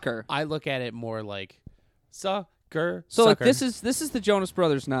Sucker. I look at it more like sucker. So like sucker. this is the Jonas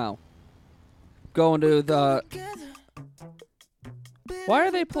Brothers now. Going to the. Why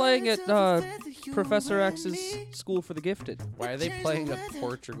are they playing at Professor X's School for the Gifted? Why are they playing a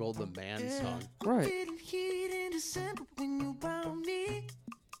Portugal the Man song? Right.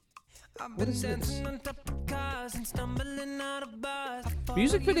 What is this?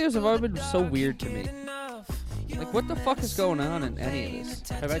 Music videos have always been so weird to me. Like, what the fuck is going on in any of this?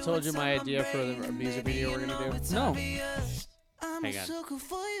 Have I told you my idea for the music video we're gonna do? No. Hang on.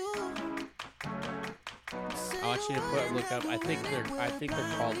 I want you to look up. I think they're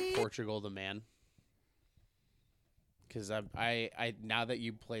called Portugal the Man. Because I now that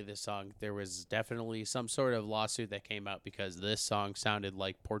you play this song, there was definitely some sort of lawsuit that came out because this song sounded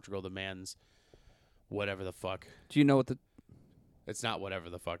like Portugal the Man's whatever the fuck. Do you know what the? It's not whatever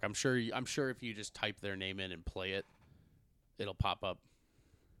the fuck. I'm sure if you just type their name in and play it, it'll pop up.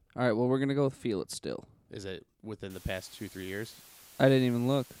 All right. Well, we're gonna go with "Feel It" still. Is it within the past 2-3 years? I didn't even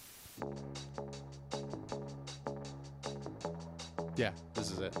look. Yeah, this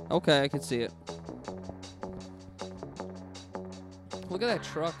is it. Okay, I can see it. Look at that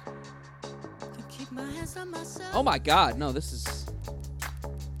truck. Oh my God! No, this is.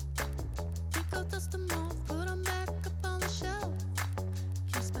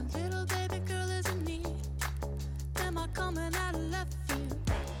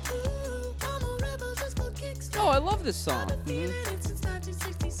 Oh, I love this song.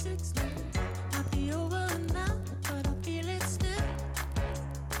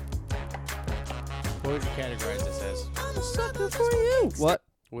 What would you categorize this as? I'm a sucker for you. What?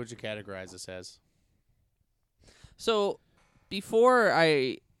 What would you categorize this as? So, before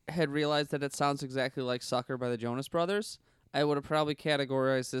I had realized that it sounds exactly like "Sucker" by the Jonas Brothers, I would have probably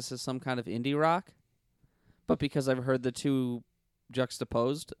categorized this as some kind of indie rock. But because I've heard the two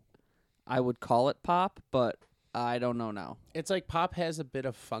juxtaposed, I would call it pop, but I don't know now. It's like pop has a bit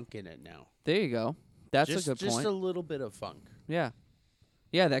of funk in it now. There you go. That's a good point. Just a little bit of funk. Yeah.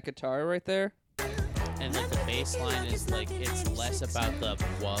 Yeah, that guitar right there. And then the bass line is like, it's less about the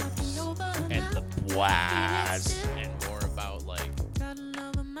wubs and the blast and more about like,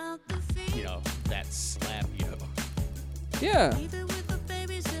 that slap, Yeah.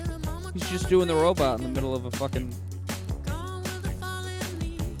 He's just doing the robot in the middle of a fucking...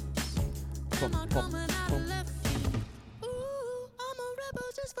 Pum, pum, pum.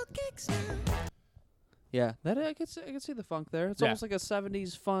 Yeah, that I can see the funk there. It's almost like a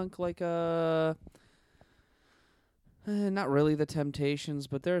 70s funk, like a... not really the Temptations,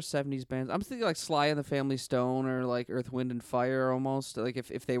 but there are 70s bands. I'm thinking like Sly and the Family Stone or like Earth, Wind and Fire almost. Like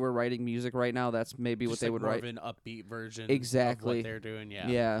if they were writing music right now, that's maybe just what they would more write. Of an upbeat version exactly. of what they're doing, yeah.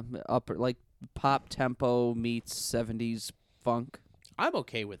 Yeah, like pop tempo meets 70s funk. I'm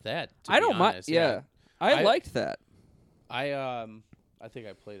okay with that, I don't mind. Yeah. I liked that. I think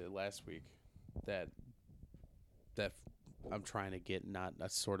I played it last week. That I'm trying to get not a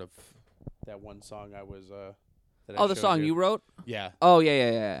sort of that one song I was the song you wrote? Yeah. Oh,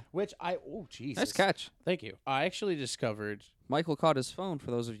 yeah. Which Jesus. Nice catch. Thank you. I actually discovered... Michael caught his phone,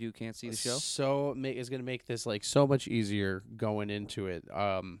 for those of you who can't see the show. So is going to make this like so much easier going into it.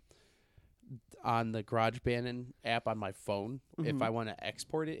 On the GarageBand app on my phone, if I want to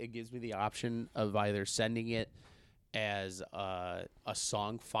export it, it gives me the option of either sending it as a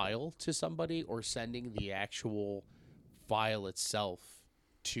song file to somebody or sending the actual file itself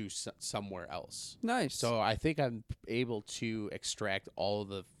to somewhere else. Nice. So I think I'm able to extract all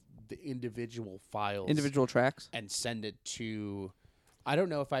the individual files, individual tracks, and send it to. I don't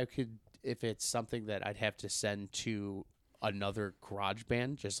know if it's something that I'd have to send to another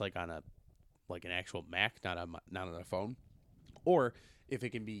GarageBand, just like on an actual Mac, not on a phone, or if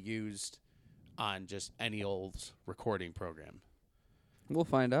it can be used on just any old recording program. We'll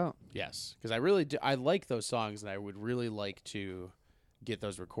find out. Yes, because I really do. I like those songs, and I would really like to get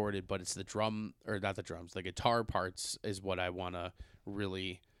those recorded, but it's the the guitar parts is what I want to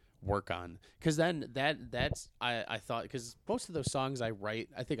really work on. Because then that's I thought, because most of those songs I write,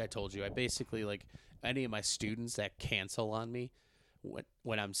 I think I told you, I basically like any of my students that cancel on me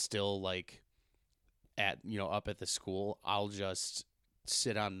when I'm still like at up at the school, I'll just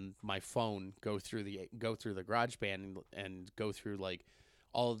sit on my phone, go through the GarageBand and go through like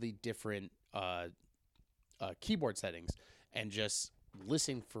all of the different keyboard settings and just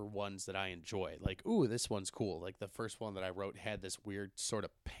listen for ones that I enjoy. Like, ooh, this one's cool. Like the first one that I wrote had this weird sort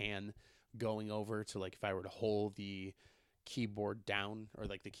of pan going over to like if I were to hold the keyboard down or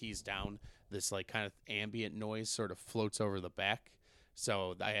like the keys down, this like kind of ambient noise sort of floats over the back.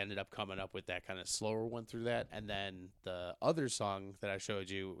 So I ended up coming up with that kind of slower one through that. And then the other song that I showed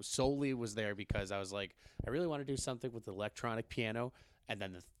you solely was there because I was like, I really want to do something with electronic piano. And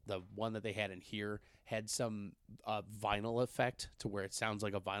then the one that they had in here had some vinyl effect to where it sounds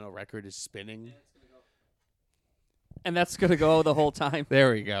like a vinyl record is spinning. And that's going to go the whole time.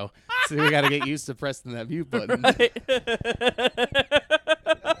 There we go. So we got to get used to pressing that mute button.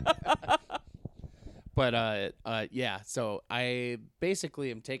 But yeah, so I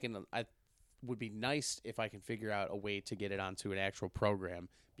basically am taking. I would be nice if I can figure out a way to get it onto an actual program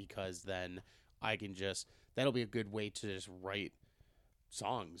because then I can that'll be a good way to just write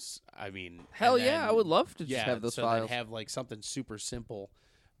songs. I mean, hell yeah, I would love to just have those files. Have like something super simple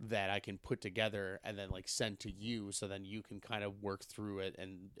that I can put together and then like send to you, so then you can kind of work through it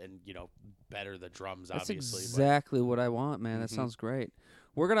and better the drums. That's obviously, exactly what I want, man. That sounds great.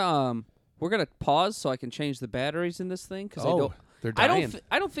 We're gonna pause so I can change the batteries in this thing because they're dying.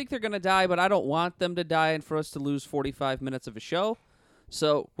 I don't think they're gonna die, but I don't want them to die and for us to lose 45 minutes of a show.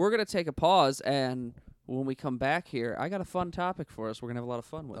 So we're gonna take a pause, and when we come back here, I got a fun topic for us. We're gonna have a lot of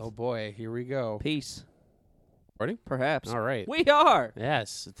fun with. Oh boy, here we go. Peace. Ready? Perhaps. All right. We are.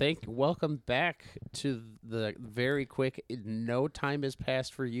 Yes. Welcome back to the very quick. No time has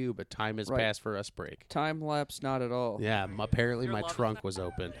passed for you, but time has passed for us. Break. Time lapse, not at all. Yeah. Apparently, my trunk was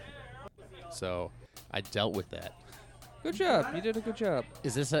open, so I dealt with that. Good job. You did a good job.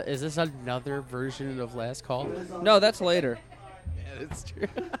 Is this another version of Last Call? No, that's later. Yeah, that's true.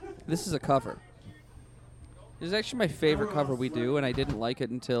 This is a cover. This is actually my favorite cover we do, and I didn't like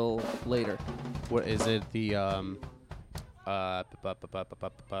it until later. What is it? The that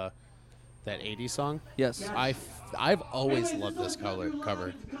 80s song? Yes. I've always loved this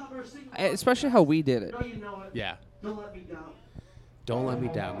cover. Especially how we did it. Yeah. Don't let me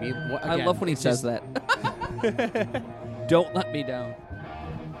down. I love when he says that. Don't let me down.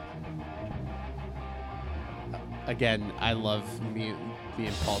 Again, I love me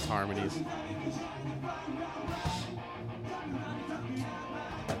and Paul's harmonies.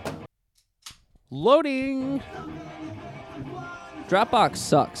 Loading. Dropbox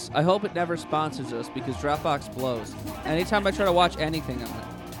sucks. I hope it never sponsors us because Dropbox blows. Anytime I try to watch anything on it.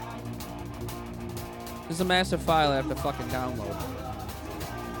 This is a massive file I have to fucking download.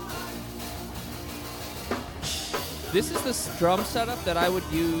 This is the drum setup that I would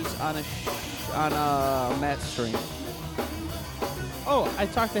use on a Matt's stream. Oh, I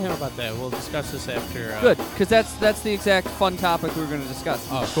talked to him about that. We'll discuss this after. Good, because that's the exact fun topic we're going to discuss.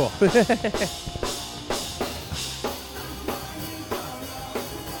 Oh, cool.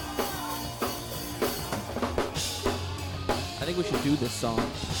 I think we should do this song.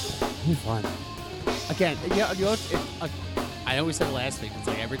 Fun. Again, I know we said last week, it's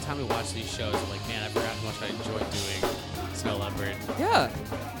like every time we watch these shows, I'm like, man, I forgot how much I enjoyed doing Snow Leopard. Yeah.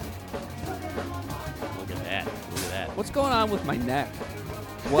 Look at that. What's going on with my neck?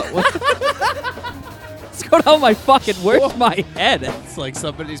 What's going on with my fucking... Where's my head? It's like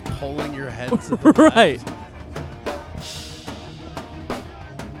somebody's pulling your head to the right. left.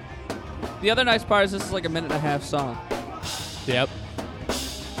 The other nice part is this is like a 1.5-minute song. Yep.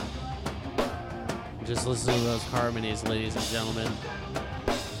 Just listen to those harmonies, ladies and gentlemen.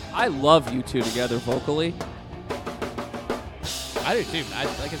 I love you two together vocally. I do too.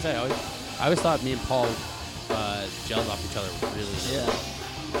 Like I said, I always thought me and Paul gelled off each other really well. Yeah.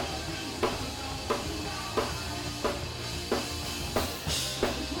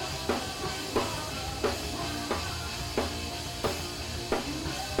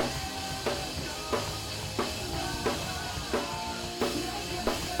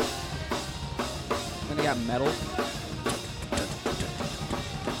 Then he got metal.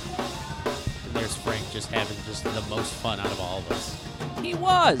 And there's Frank just having just the most fun out of all of us. He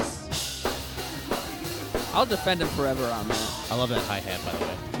was. I'll defend him forever on that. I love that hi-hat, by the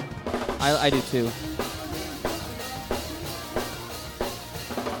way. I do too.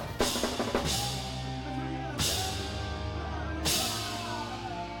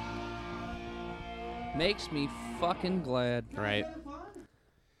 Makes me fucking glad. Right. We'll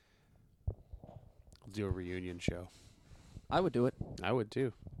do a reunion show. I would do it. I would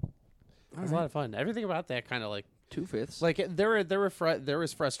too. It was a lot of fun. Everything about that kind of like 2/5. like there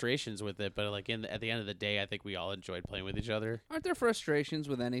was frustrations with it, but like at the end of the day, I think we all enjoyed playing with each other. Aren't there frustrations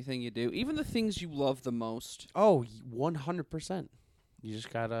with anything you do? Even the things you love the most. Oh, 100%. You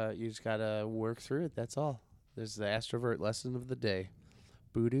just gotta work through it. That's all. There's the Astrovert lesson of the day.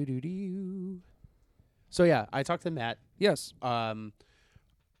 Boo doo doo doo. So yeah, I talked to Matt. Yes.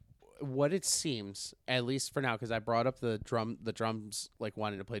 What it seems, at least for now, because I brought up the drums, like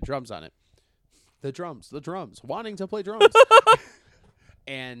wanting to play drums on it. The drums, wanting to play drums.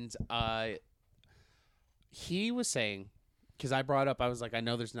 And he was saying, because I brought up, I was like, I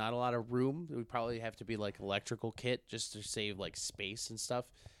know there's not a lot of room. It would probably have to be like electrical kit just to save like space and stuff.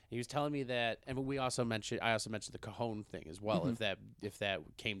 And he was telling me that, and I also mentioned the cajon thing as well, if that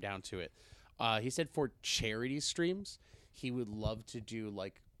came down to it. He said for charity streams, he would love to do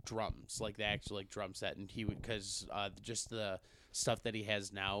like drums, like the actual like drum set, and he would, because just the stuff that he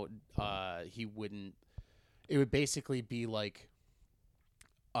has now, he wouldn't. It would basically be like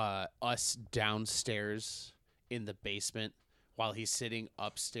us downstairs in the basement while he's sitting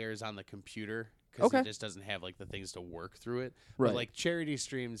upstairs on the computer, because he just doesn't have like the things to work through it. Right. But like charity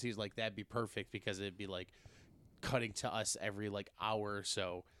streams, he's like, that'd be perfect because it'd be like cutting to us every like hour or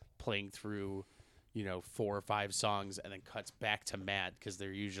so, playing through 4 or 5 songs, and then cuts back to Matt, because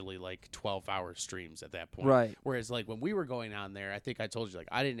they're usually like 12-hour streams at that point. Right. Whereas like when we were going on there, I think I told you, like,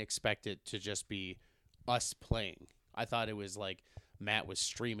 I didn't expect it to just be us playing. I thought it was like Matt was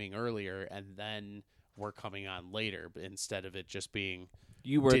streaming earlier and then we're coming on later, but instead of it just being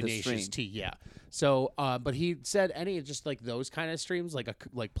You were the Tenacious stream. T. Yeah. So, but he said any just like those kind of streams,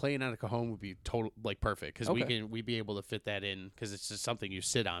 like playing on a cajon would be total like perfect, because we'd be able to fit that in, because it's just something you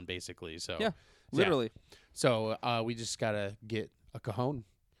sit on basically. So Yeah, literally. So we just gotta get a cajon.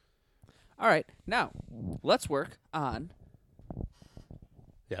 All right, now let's work on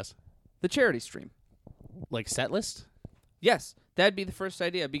Yes. the charity stream. Like set list. Yes, that'd be the first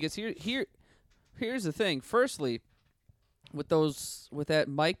idea, because here's the thing. Firstly, with those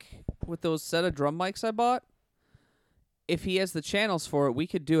set of drum mics I bought, if he has the channels for it, we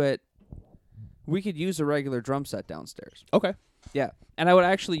could do it. We could use a regular drum set downstairs. Okay. Yeah, and I would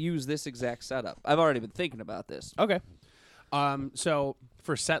actually use this exact setup. I've already been thinking about this. Okay. So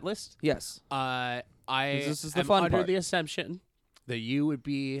for set list, Yes. this is the am fun under part. the assumption that you would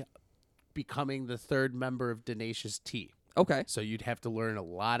be becoming the third member of Tenacious T. Okay. So you'd have to learn a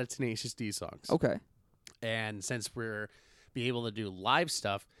lot of Tenacious D songs. Okay. And since we're be able to do live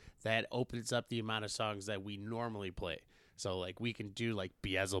stuff, that opens up the amount of songs that we normally play. So like we can do like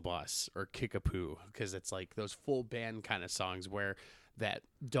Beelzebus or Kickapoo, because it's like those full band kind of songs where that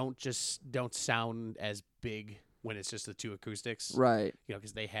don't sound as big when it's just the two acoustics. Right.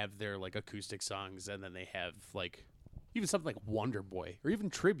 Because they have their like acoustic songs, and then they have like even something like Wonder Boy or even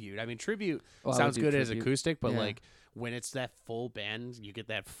Tribute. I mean, Tribute sounds good as acoustic, but like when it's that full band, you get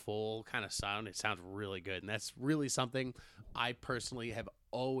that full kind of sound. It sounds really good, and that's really something I personally have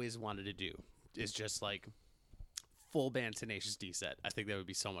always wanted to do. Is just like full band Tenacious D set. I think that would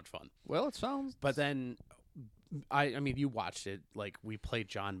be so much fun. Well, it sounds. But then, I mean, you watched it. Like we play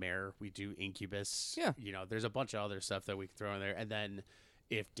John Mayer, we do Incubus. Yeah. There's a bunch of other stuff that we can throw in there, and then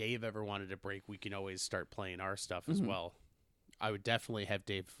if Dave ever wanted to break, we can always start playing our stuff as well. I would definitely have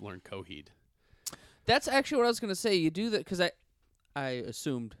Dave learn Coheed. That's actually what I was going to say. You do that because I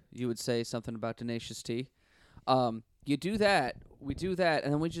assumed you would say something about Tenacious T. You do that, we do that,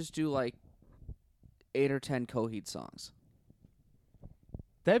 and then we just do like 8 or 10 Coheed songs.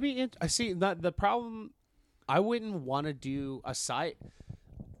 That'd be I see the problem. I wouldn't want to do a side.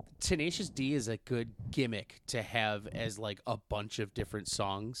 Tenacious D is a good gimmick to have as like a bunch of different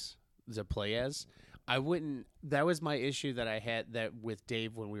songs to play as. I wouldn't. That was my issue that I had that with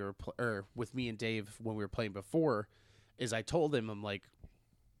Dave when we were with me and Dave when we were playing before. Is I told him, I'm like,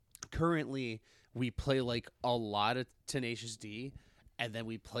 currently we play like a lot of Tenacious D, and then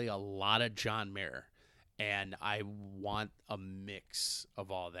we play a lot of John Mayer. And I want a mix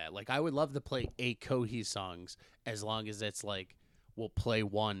of all that. Like, I would love to play 8 Coheed songs as long as it's like we'll play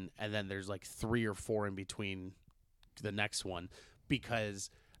one and then there's like 3 or 4 in between the next one,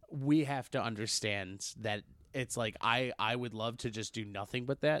 because we have to understand that it's like I would love to just do nothing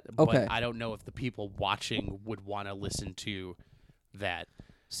but that. Okay. But I don't know if the people watching would want to listen to that.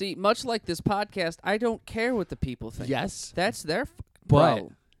 See, much like this podcast, I don't care what the people think. Yes. That's their But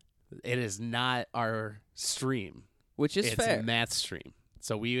bro. It is not our stream, Which is fair. It's Matt's stream,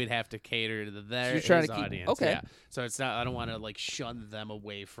 so we would have to cater to their you're trying to keep- audience. okay. Yeah. So it's not. I don't want to like shun them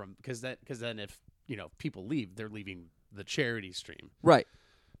away from because then if people leave, they're leaving the charity stream. Right.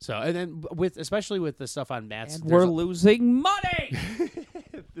 So and then especially with the stuff on Matt's, And we're losing money.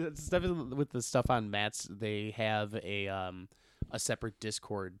 with the stuff on Matt's, they have a separate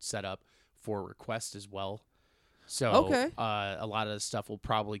Discord set up for requests as well. So Okay. A lot of the stuff will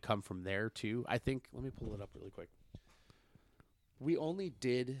probably come from there too. I think. Let me pull it up really quick. We only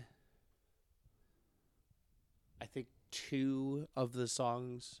did, I think, 2 of the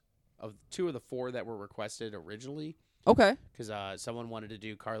songs of 2 of the 4 that were requested originally. Okay. Because someone wanted to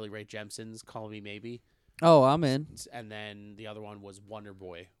do Carly Rae Jepsen's "Call Me Maybe." Oh, I'm in. And then the other one was Wonder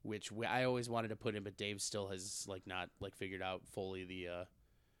Boy, which I always wanted to put in, but Dave still has not figured out fully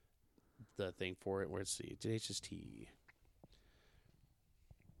the thing for it. Where's the HST?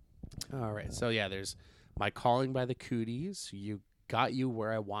 All right, so yeah, there's "My Calling" by the Cooties, "You Got You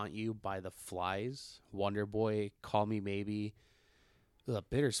Where I Want You" by the Flies, Wonder Boy, "Call Me Maybe," the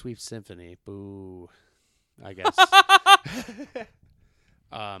Bittersweet Symphony, boo, I guess.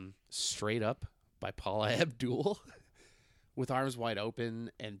 "Straight Up" by Paula Abdul, "With Arms Wide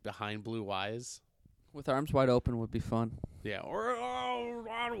Open" and "Behind Blue Eyes." With Arms Wide Open would be fun. Yeah. We're all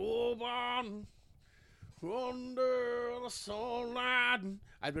wide open under the sunlight.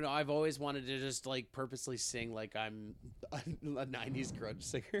 I've always wanted to just purposely sing like I'm a 90s grunge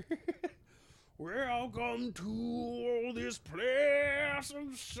singer. Welcome to this place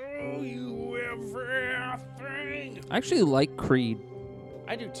and show you everything. I actually like Creed.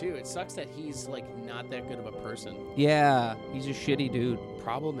 I do too. It sucks that he's not that good of a person. Yeah, he's a shitty dude.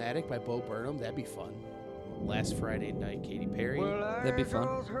 "Problematic" by Bo Burnham. That'd be fun. "Last Friday Night" Katy Perry. That'd be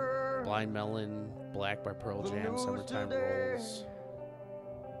fun. "Blind Melon" Black by Pearl Jam. "Summertime Rolls."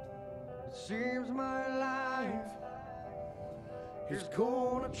 Seems my life is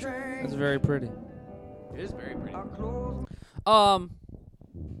gonna change. That's very pretty. It is very pretty. How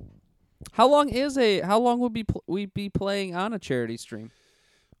long would we be playing on a charity stream?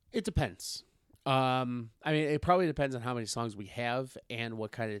 It depends. I mean, it probably depends on how many songs we have and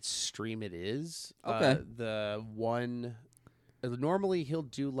what kind of stream it is. Okay. Normally he'll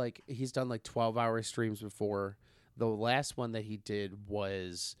do he's done 12-hour streams before. The last one that he did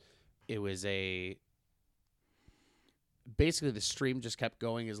was basically the stream just kept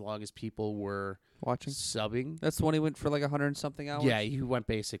going as long as people were watching, subbing. That's the one he went for 100 and something hours. Yeah, he went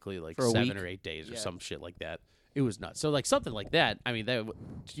basically for 7 or 8 days or some shit like that. It was nuts. So something like that. I mean,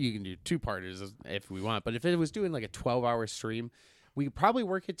 you can do 2-parters if we want. But if it was doing a 12-hour stream, we could probably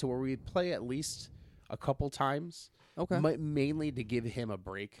work it to where we'd play at least a couple times. Okay. Mainly to give him a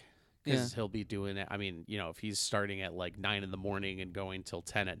break because he'll be doing it. I mean, if he's starting at 9 in the morning and going till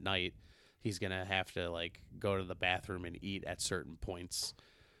 10 at night, he's gonna have to go to the bathroom and eat at certain points.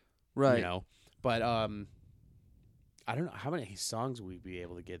 Right. But I don't know how many songs we'd be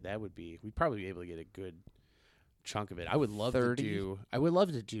able to get. We'd probably be able to get a good chunk of it. I would love 30? to do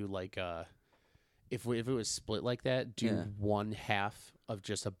if it was split like that, one half of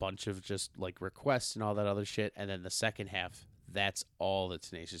just a bunch of just requests and all that other shit, and then the second half, that's all the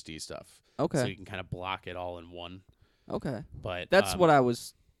Tenacious D stuff. Okay. So you can kind of block it all in one. Okay. But that's what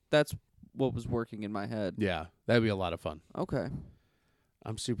was working in my head. Yeah, that'd be a lot of fun. Okay.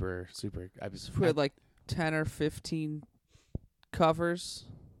 I'm super. If we had 10 or 15 covers.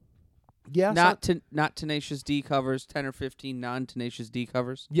 Yeah. Not Tenacious D covers, 10 or 15 non-Tenacious D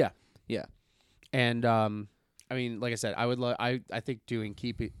covers. Yeah. Yeah. And I mean, like I said, I would I think doing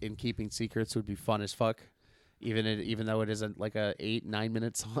Keeping Secrets would be fun as fuck. Even though it isn't a 8-9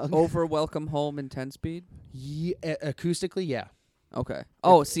 minute song. Over Welcome Home in 10 speed? Yeah, acoustically, yeah. Okay.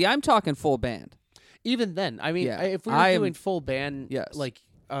 Oh, see, I'm talking full band. Even then, I mean, if we were doing full band, yes.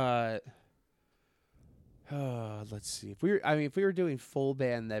 Let's see. If we were doing full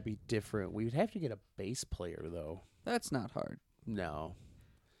band, that'd be different. We would have to get a bass player though. That's not hard. No.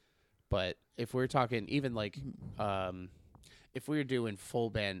 But if we're talking even if we were doing full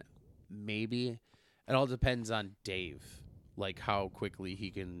band, maybe it all depends on Dave, how quickly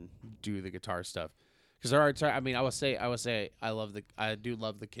he can do the guitar stuff. Because there are times, I mean, I will say, I do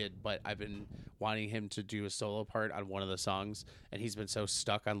love the kid, but I've been wanting him to do a solo part on one of the songs, and he's been so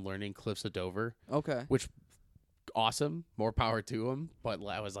stuck on learning Cliffs of Dover. Okay. Which, awesome, more power to him. But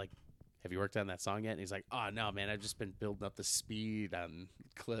I was like, have you worked on that song yet? And he's like, oh, no, man, I've just been building up the speed on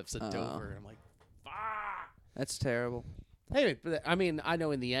Cliffs of Dover. And I'm like, fuck. That's terrible. Anyway, but I mean, I know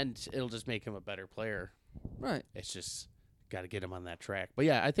in the end, it'll just make him a better player. Right. It's just got to get him on that track. But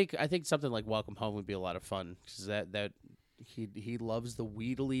yeah, I think something like Welcome Home would be a lot of fun because that he loves the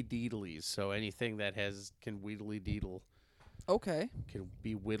Weedly Deedlies. So anything that can Weedly Deedle Okay. Can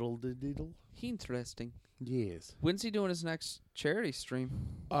be whittled-a-diddle. Interesting. Yes. When's he doing his next charity stream?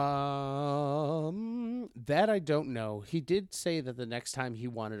 That I don't know. He did say that the next time he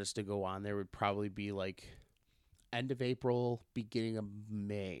wanted us to go on there would probably be like end of April, beginning of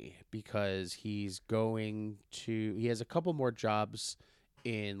May, because he has a couple more jobs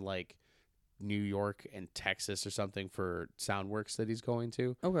in like New York and Texas or something for Soundworks that he's going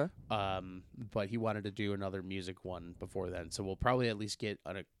to. Okay. But he wanted to do another music one before then, so we'll probably at least get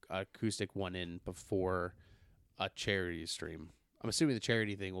an acoustic one in before a charity stream. I'm assuming the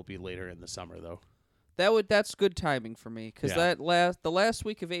charity thing will be later in the summer, though. That's good timing for me because the last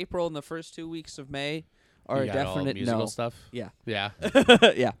week of April and the first 2 weeks of May are a definite musical no. stuff. Yeah. Yeah.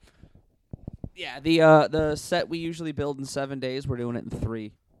 Yeah. Yeah. The set we usually build in 7 days, we're doing it in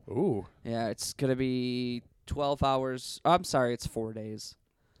 3. Ooh. Yeah, it's gonna be 12 hours. I'm sorry, it's 4 days.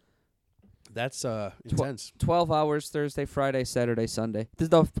 That's intense. 12 hours Thursday, Friday, Saturday, Sunday.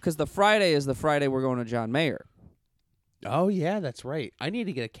 Because the Friday is the Friday we're going to John Mayer. Oh yeah, that's right. I need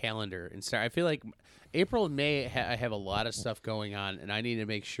to get a calendar and start. I feel like April and May I have a lot of stuff going on, and I need to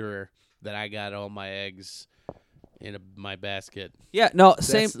make sure that I got all my eggs in my basket. Yeah, no,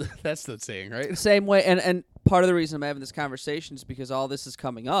 same. That's the saying, right? Same way, and part of the reason I'm having this conversation is because all this is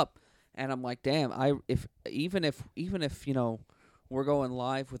coming up, and I'm like, damn, even if we're going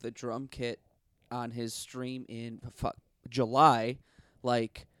live with a drum kit on his stream in July,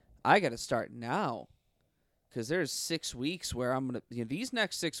 like I got to start now. Because there's 6 weeks where I'm gonna. These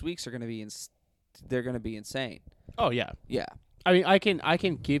next 6 weeks are gonna be they're gonna be insane. Oh yeah, yeah. I mean, I can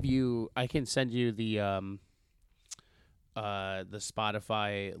send you the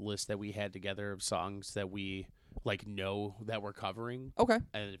Spotify list that we had together of songs that we know that we're covering. Okay.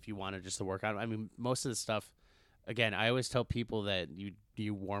 And if you wanted just to work on, I mean, most of the stuff. Again, I always tell people that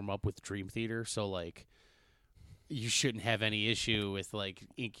you warm up with Dream Theater, so you shouldn't have any issue with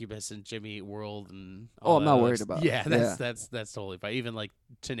Incubus and Jimmy Eat World and all I'm not worried about. Yeah, that's totally fine. Even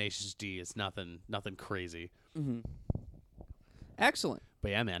Tenacious D is nothing crazy. Mm-hmm. Excellent.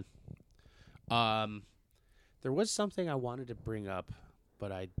 But yeah, man. There was something I wanted to bring up,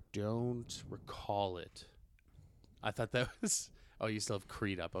 but I don't recall it. I thought that was. Oh, you still have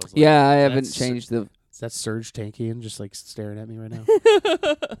Creed up. I was like, yeah, I haven't changed the. Is that Serge Tankian just staring at me right now?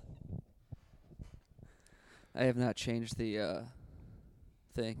 I have not changed the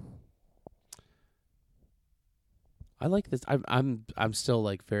thing. I like this. I'm still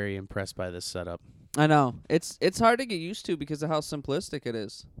very impressed by this setup. I know it's hard to get used to because of how simplistic it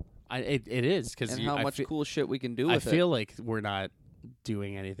is. It is because how much cool shit we can do with it. I feel like we're not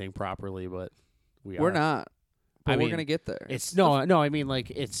doing anything properly, but we're not. But we're gonna get there. It's no. I mean,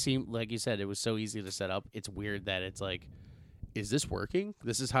 it seemed like you said it was so easy to set up. It's weird that it's is this working?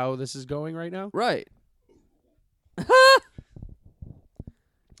 This is how this is going right now. Right.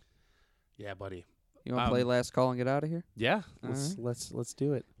 Yeah, buddy. You want to play Last Call and get out of here? Yeah, let's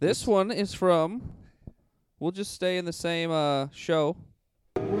do it. This one is from. We'll just stay in the same show.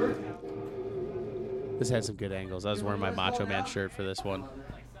 This had some good angles. I was wearing my Macho Man shirt for this one.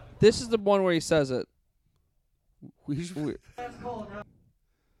 This is the one where he says it. Last call now.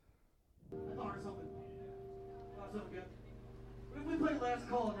 What if we play Last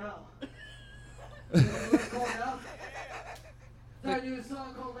Call now? Last Call now? I do a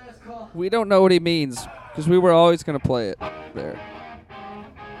song called Last Call. We don't know what he means because we were always going to play it there.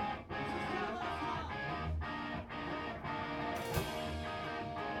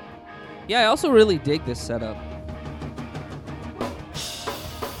 Yeah, I also really dig this setup.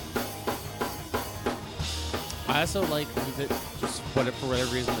 I also like that just for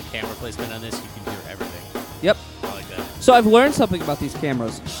whatever reason the camera placement on this, you can hear everything. Yep. I like that. So I've learned something about these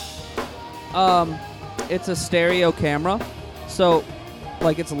cameras. It's a stereo camera. So,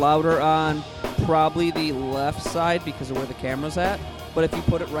 it's louder on probably the left side because of where the camera's at. But if you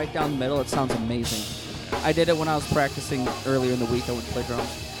put it right down the middle, it sounds amazing. I did it when I was practicing earlier in the week. I went to play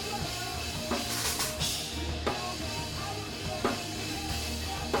drums.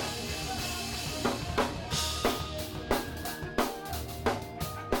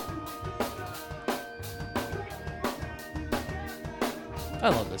 I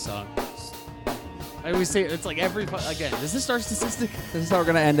love this song. I always say it's again. Is this narcissistic? This is how we're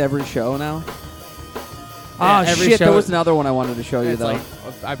gonna end every show now. Yeah, oh shit! There was another one I wanted to show you though.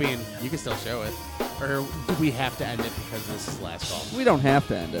 I mean, you can still show it, or do we have to end it because this is Last Call? We don't have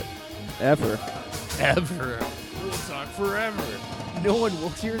to end it, ever. Ever. We'll talk forever. No one will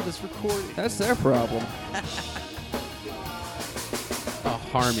hear this recording. That's their problem. The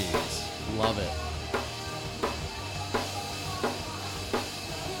harmonies, love it.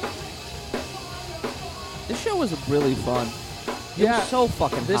 This show was really fun. It was so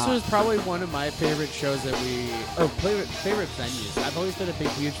fucking This hot. was probably one of my favorite shows that favorite venues. I've always been a big,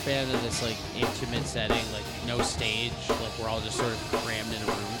 huge fan of this, like, intimate setting, like, no stage, like, we're all just sort of crammed in a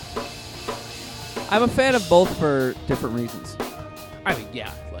room. I'm a fan of both for different reasons. I mean,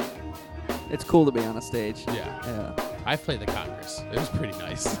 yeah, like, It's cool to be on a stage. yeah. I played the Congress. It was pretty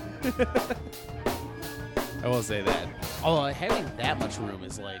nice. I will say that. Although having that much room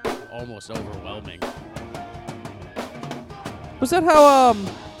is, like, almost overwhelming. Was that how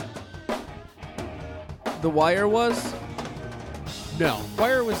The Wire was? No,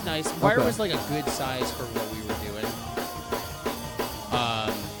 Wire was nice. Wire Okay. was like a good size for what we were doing.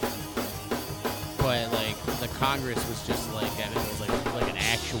 But like the Congress was just like, I mean, it was like an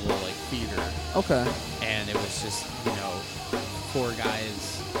actual like theater, Okay. and it was just, you know, 4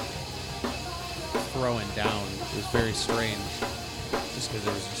 guys throwing down. It was very strange, just because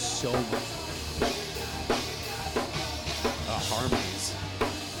there was just so much harmonies.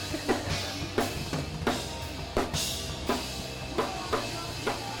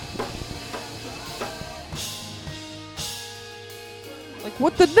 Like,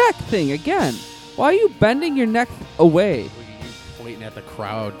 what the neck thing again? Why are you bending your neck away? Look at you pointing at the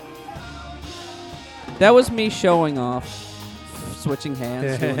crowd. That was me showing off, switching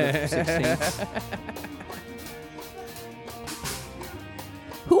hands, doing the 16s.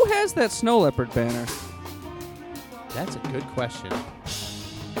 Who has that snow leopard banner? That's a good question.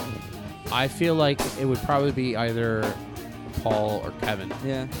 I feel like it would probably be either Paul or Kevin.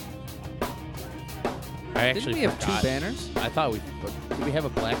 Yeah. I actually Didn't we have forgot. 2 banners? I thought did we have a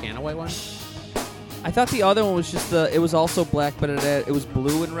black and a white one? I thought the other one was just it was also black, but it was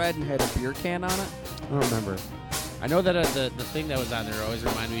blue and red and had a beer can on it. I don't remember. I know that the thing that was on there always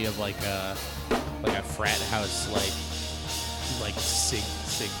reminded me of like a frat house like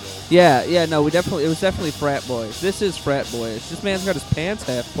signal. Yeah, no, it was definitely frat boys. This is frat boys. This man's got his pants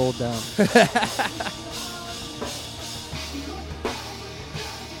half pulled down.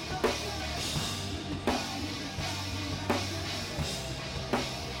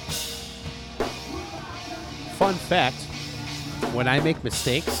 Fun fact: when I make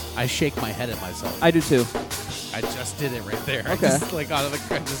mistakes, I shake my head at myself. I do too. I just did it right there. Okay. I just, like out of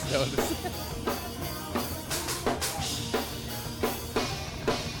the I just noticed.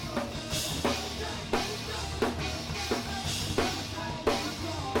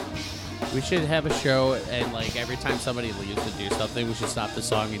 We should have a show, and like every time somebody leaves to do something, we should stop the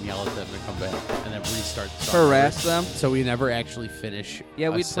song and yell at them to come back, and then restart the song. Harass them? So we never actually finish. Yeah,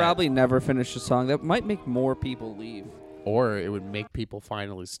 a we'd set. probably never finish a song. That might make more people leave. Or it would make people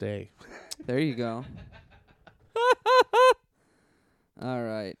finally stay. There you go. All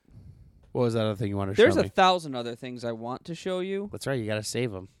right. What was that other thing you want to There's show me? 1,000 other things I want to show you, That's right. You got to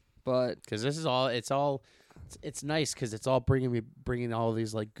save them. but Because this is all. It's nice because it's all bringing all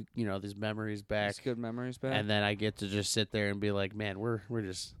these like these memories back. it's good memories back. And then I get to just sit there and be like, man, we're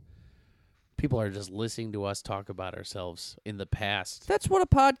just people are just listening to us talk about ourselves in the past. That's what a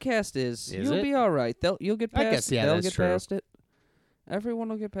podcast is. Is You'll it? be all right. You'll get past I guess, it. yeah, They'll that's get true. past it. Everyone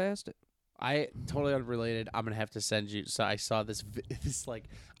will get past it. I totally unrelated. I'm gonna have to send you. So I saw this this like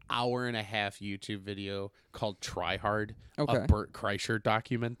hour-and-a-half YouTube video called "Try Hard," Okay. a Bert Kreischer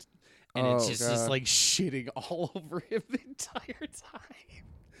document, and it's Oh, just God. like shitting all over him the entire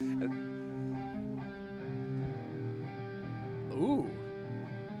time. Ooh.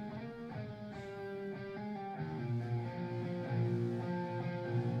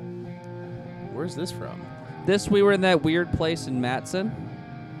 Where's this from? We were in that weird place in Matson.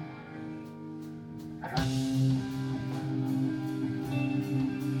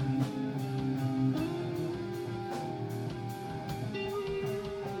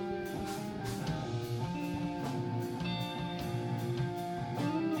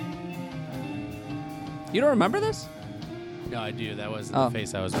 You don't remember this? No, I do. That wasn't Oh. the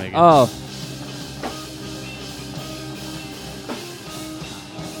face I was making. Oh.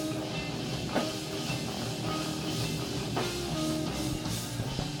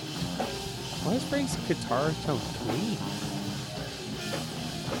 Why is Frank's guitar so clean?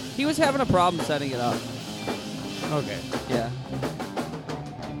 He was having a problem setting it up. Okay. Yeah.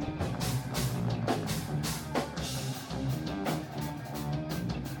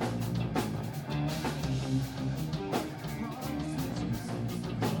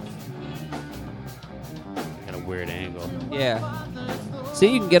 Got a weird angle. Yeah.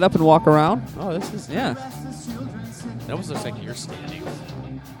 See, you can get up and walk around. Oh, this is Yeah. That almost looks like you're standing,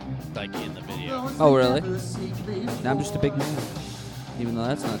 like in the video. Oh, really? I'm just a big man. Even though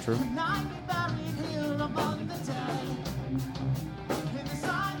that's not true.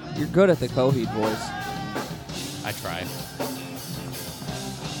 You're good at the Coheed voice. I try.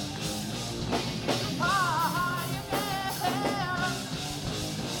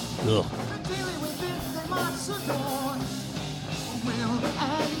 Ugh.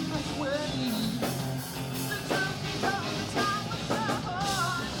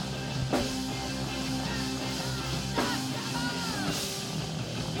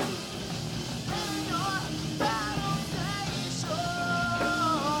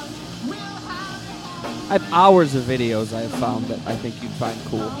 I have hours of videos I have found that I think you'd find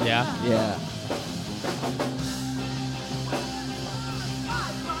cool. Yeah? Yeah.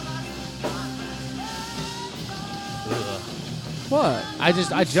 Ugh. What? I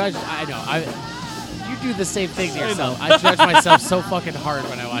judge. I know. You do the same thing to yourself. I judge myself so fucking hard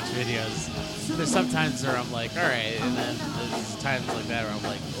when I watch videos. There's sometimes where I'm like, all right, and then there's times like that where I'm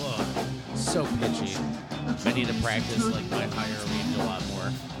like, ugh, so pitchy. I need to practice like my higher range a lot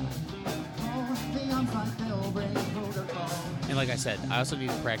more. And like I said, I also need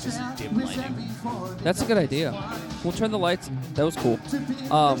to practice in dim lighting. That's a good idea. We'll turn the lights. That was cool.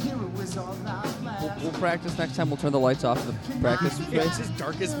 We'll practice next time. We'll turn the lights off in the practice space. It's just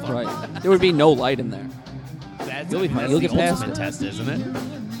dark as fuck. Right. There would be no light in there. You'll be fine. You'll get past it. Test, isn't it?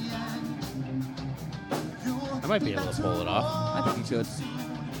 I might be able to pull it off. I think you could.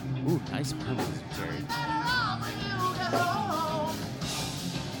 Ooh, nice harmonies, Jerry.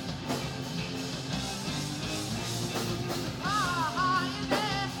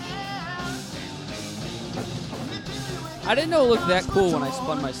 I didn't know it looked that cool when I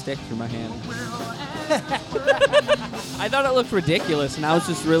spun my stick through my hand. I thought it looked ridiculous, and I was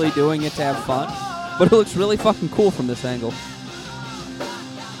just really doing it to have fun. But it looks really fucking cool from this angle.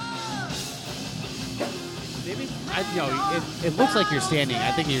 Maybe it looks like you're standing.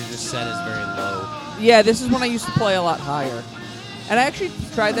 I think you're just set as very low. Yeah, this is when I used to play a lot higher. And I actually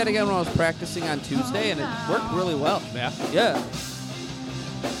tried that again when I was practicing on Tuesday, and it worked really well. Yeah? Yeah.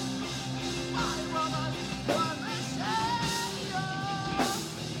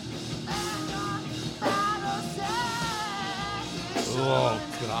 Oh,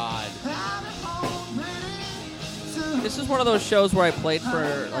 God. This is one of those shows where I played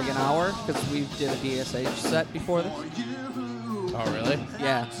for like an hour because we did a DSH set before this. Oh, really?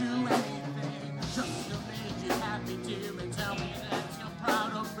 Yeah.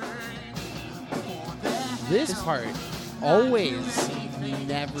 This part always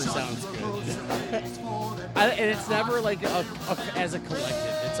never sounds good. And it's never like as a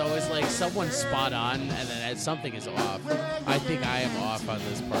collective. It's always like someone's spot on, and then something is off. I think I am off on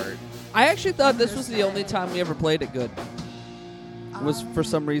this part. I actually thought this was the only time we ever played it good. It was for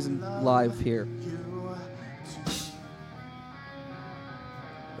some reason live here.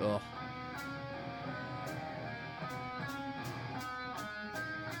 Ugh.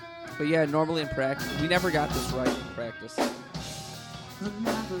 But yeah, normally in practice, we never got this right in practice.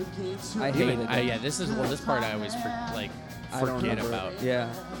 I hated it. Yeah, this part I always forget about. Yeah.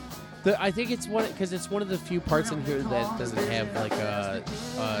 I think it's one because it's one of the few parts in here that doesn't have like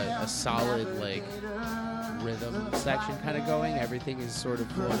a solid like rhythm section kind of going. Everything is sort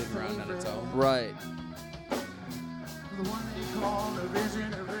of floating around on its own. Right.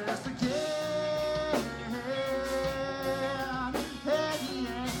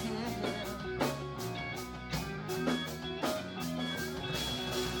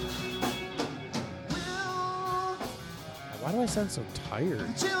 Why do I sound so tired?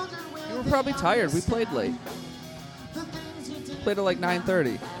 You were probably tired. We played late. Played at like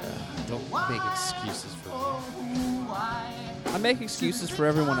 9:30. Don't make excuses for me. I make excuses for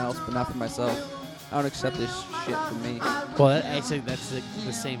everyone else, but not for myself. I don't accept this shit from me. Well, actually, that's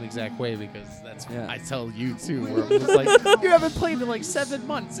the same exact way because that's what I tell you too. Where I'm just like, you haven't played in like 7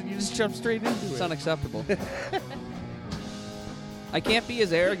 months and you just jump straight into it. It's unacceptable. I can't be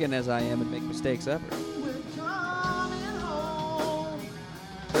as arrogant as I am and make mistakes ever.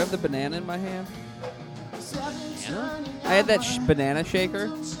 Do I have the banana in my hand? Banana? I had that banana shaker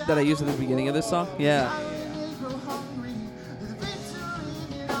that I used at the beginning of this song. Yeah.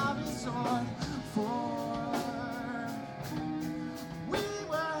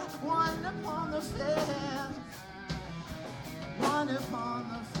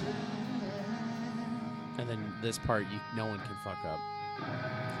 And then this part, no one can fuck up.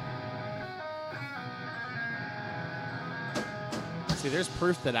 See, there's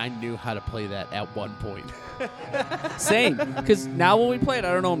proof that I knew how to play that at one point. Same. Because now when we play it,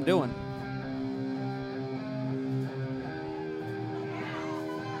 I don't know what I'm doing.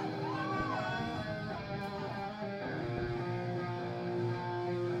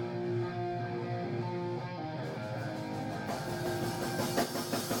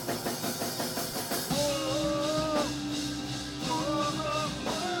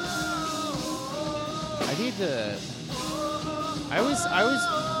 I need to I always,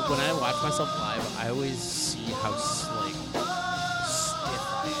 when I watch myself live, I always see how stiff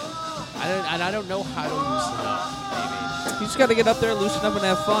I am. I don't know how to loosen up. Maybe You just got to get up there, loosen up, and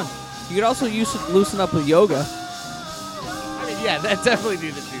have fun. You could also loosen up with yoga. I mean, yeah, that definitely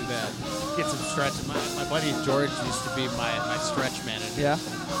need to do that. Get some stretching. My buddy George used to be my stretch manager. Yeah.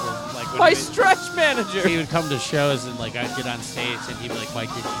 Like My stretch manager. He would come to shows and like I'd get on stage and he'd be like,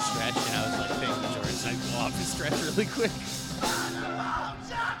 "Mike, did you stretch?" And I was like, "Thank you, George." And I'd go off and stretch really quick.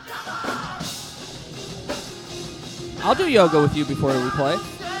 I'll do yoga with you before we play.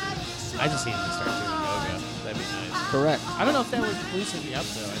 I just need to start doing yoga. That'd be nice. Correct. I don't know if that would loosen me up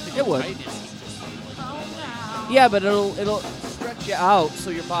though. I think It would. tightness is just like, Yeah, but it'll stretch you out so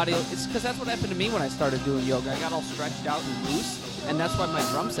your body. It's because that's what happened to me when I started doing yoga. I got all stretched out and loose, and that's why my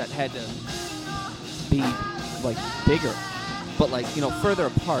drum set had to be like bigger, but like further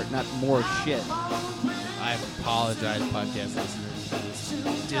apart, not more shit. I apologize, podcast listeners, for this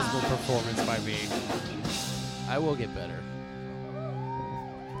dismal performance by me. I will get better.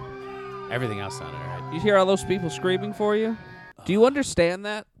 Everything else sounded alright. You hear all those people screaming for you? Do you understand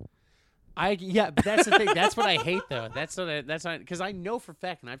that? Yeah, but that's the thing. That's what I hate, though. That's not because I know for a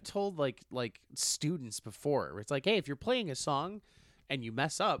fact, and I've told like students before, where it's like, hey, if you're playing a song and you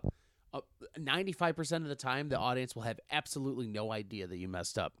mess up, 95% of the time, the audience will have absolutely no idea that you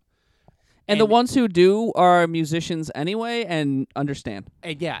messed up. And the ones who do are musicians anyway and understand.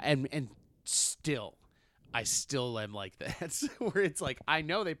 And yeah, and still, I still am like that, where it's like, I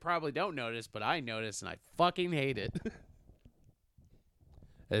know they probably don't notice, but I notice, and I fucking hate it.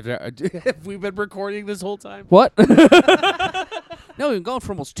 Have we been recording this whole time? What? No, we've been going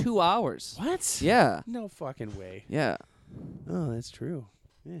for almost 2 hours. What? Yeah. No fucking way. Yeah. Oh, that's true.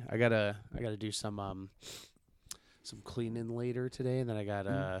 Yeah, I gotta do some cleaning later today, and then I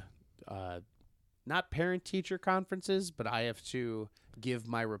got not parent-teacher conferences, but I have to give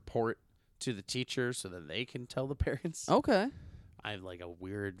my report to the teacher so that they can tell the parents. Okay. I'm like a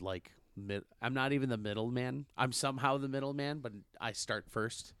weird I'm not even the middleman. I'm somehow the middleman, but I start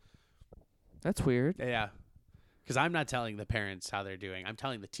first. That's weird. Yeah. Because I'm not telling the parents how they're doing. I'm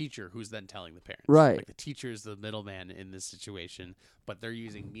telling the teacher who's then telling the parents. Right. Like the teacher is the middleman in this situation, but they're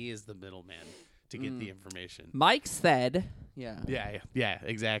using me as the middleman to get the information. Mike said, yeah,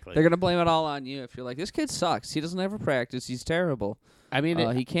 exactly. They're going to blame it all on you if you're like, this kid sucks. He doesn't ever practice. He's terrible. I mean,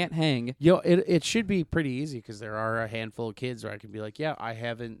 he can't hang. It should be pretty easy because there are a handful of kids where I can be like, yeah, I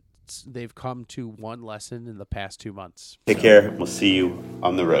haven't. They've come to one lesson in the past 2 months. Take care. We'll see you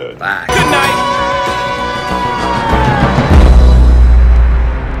on the road. Bye. Good night.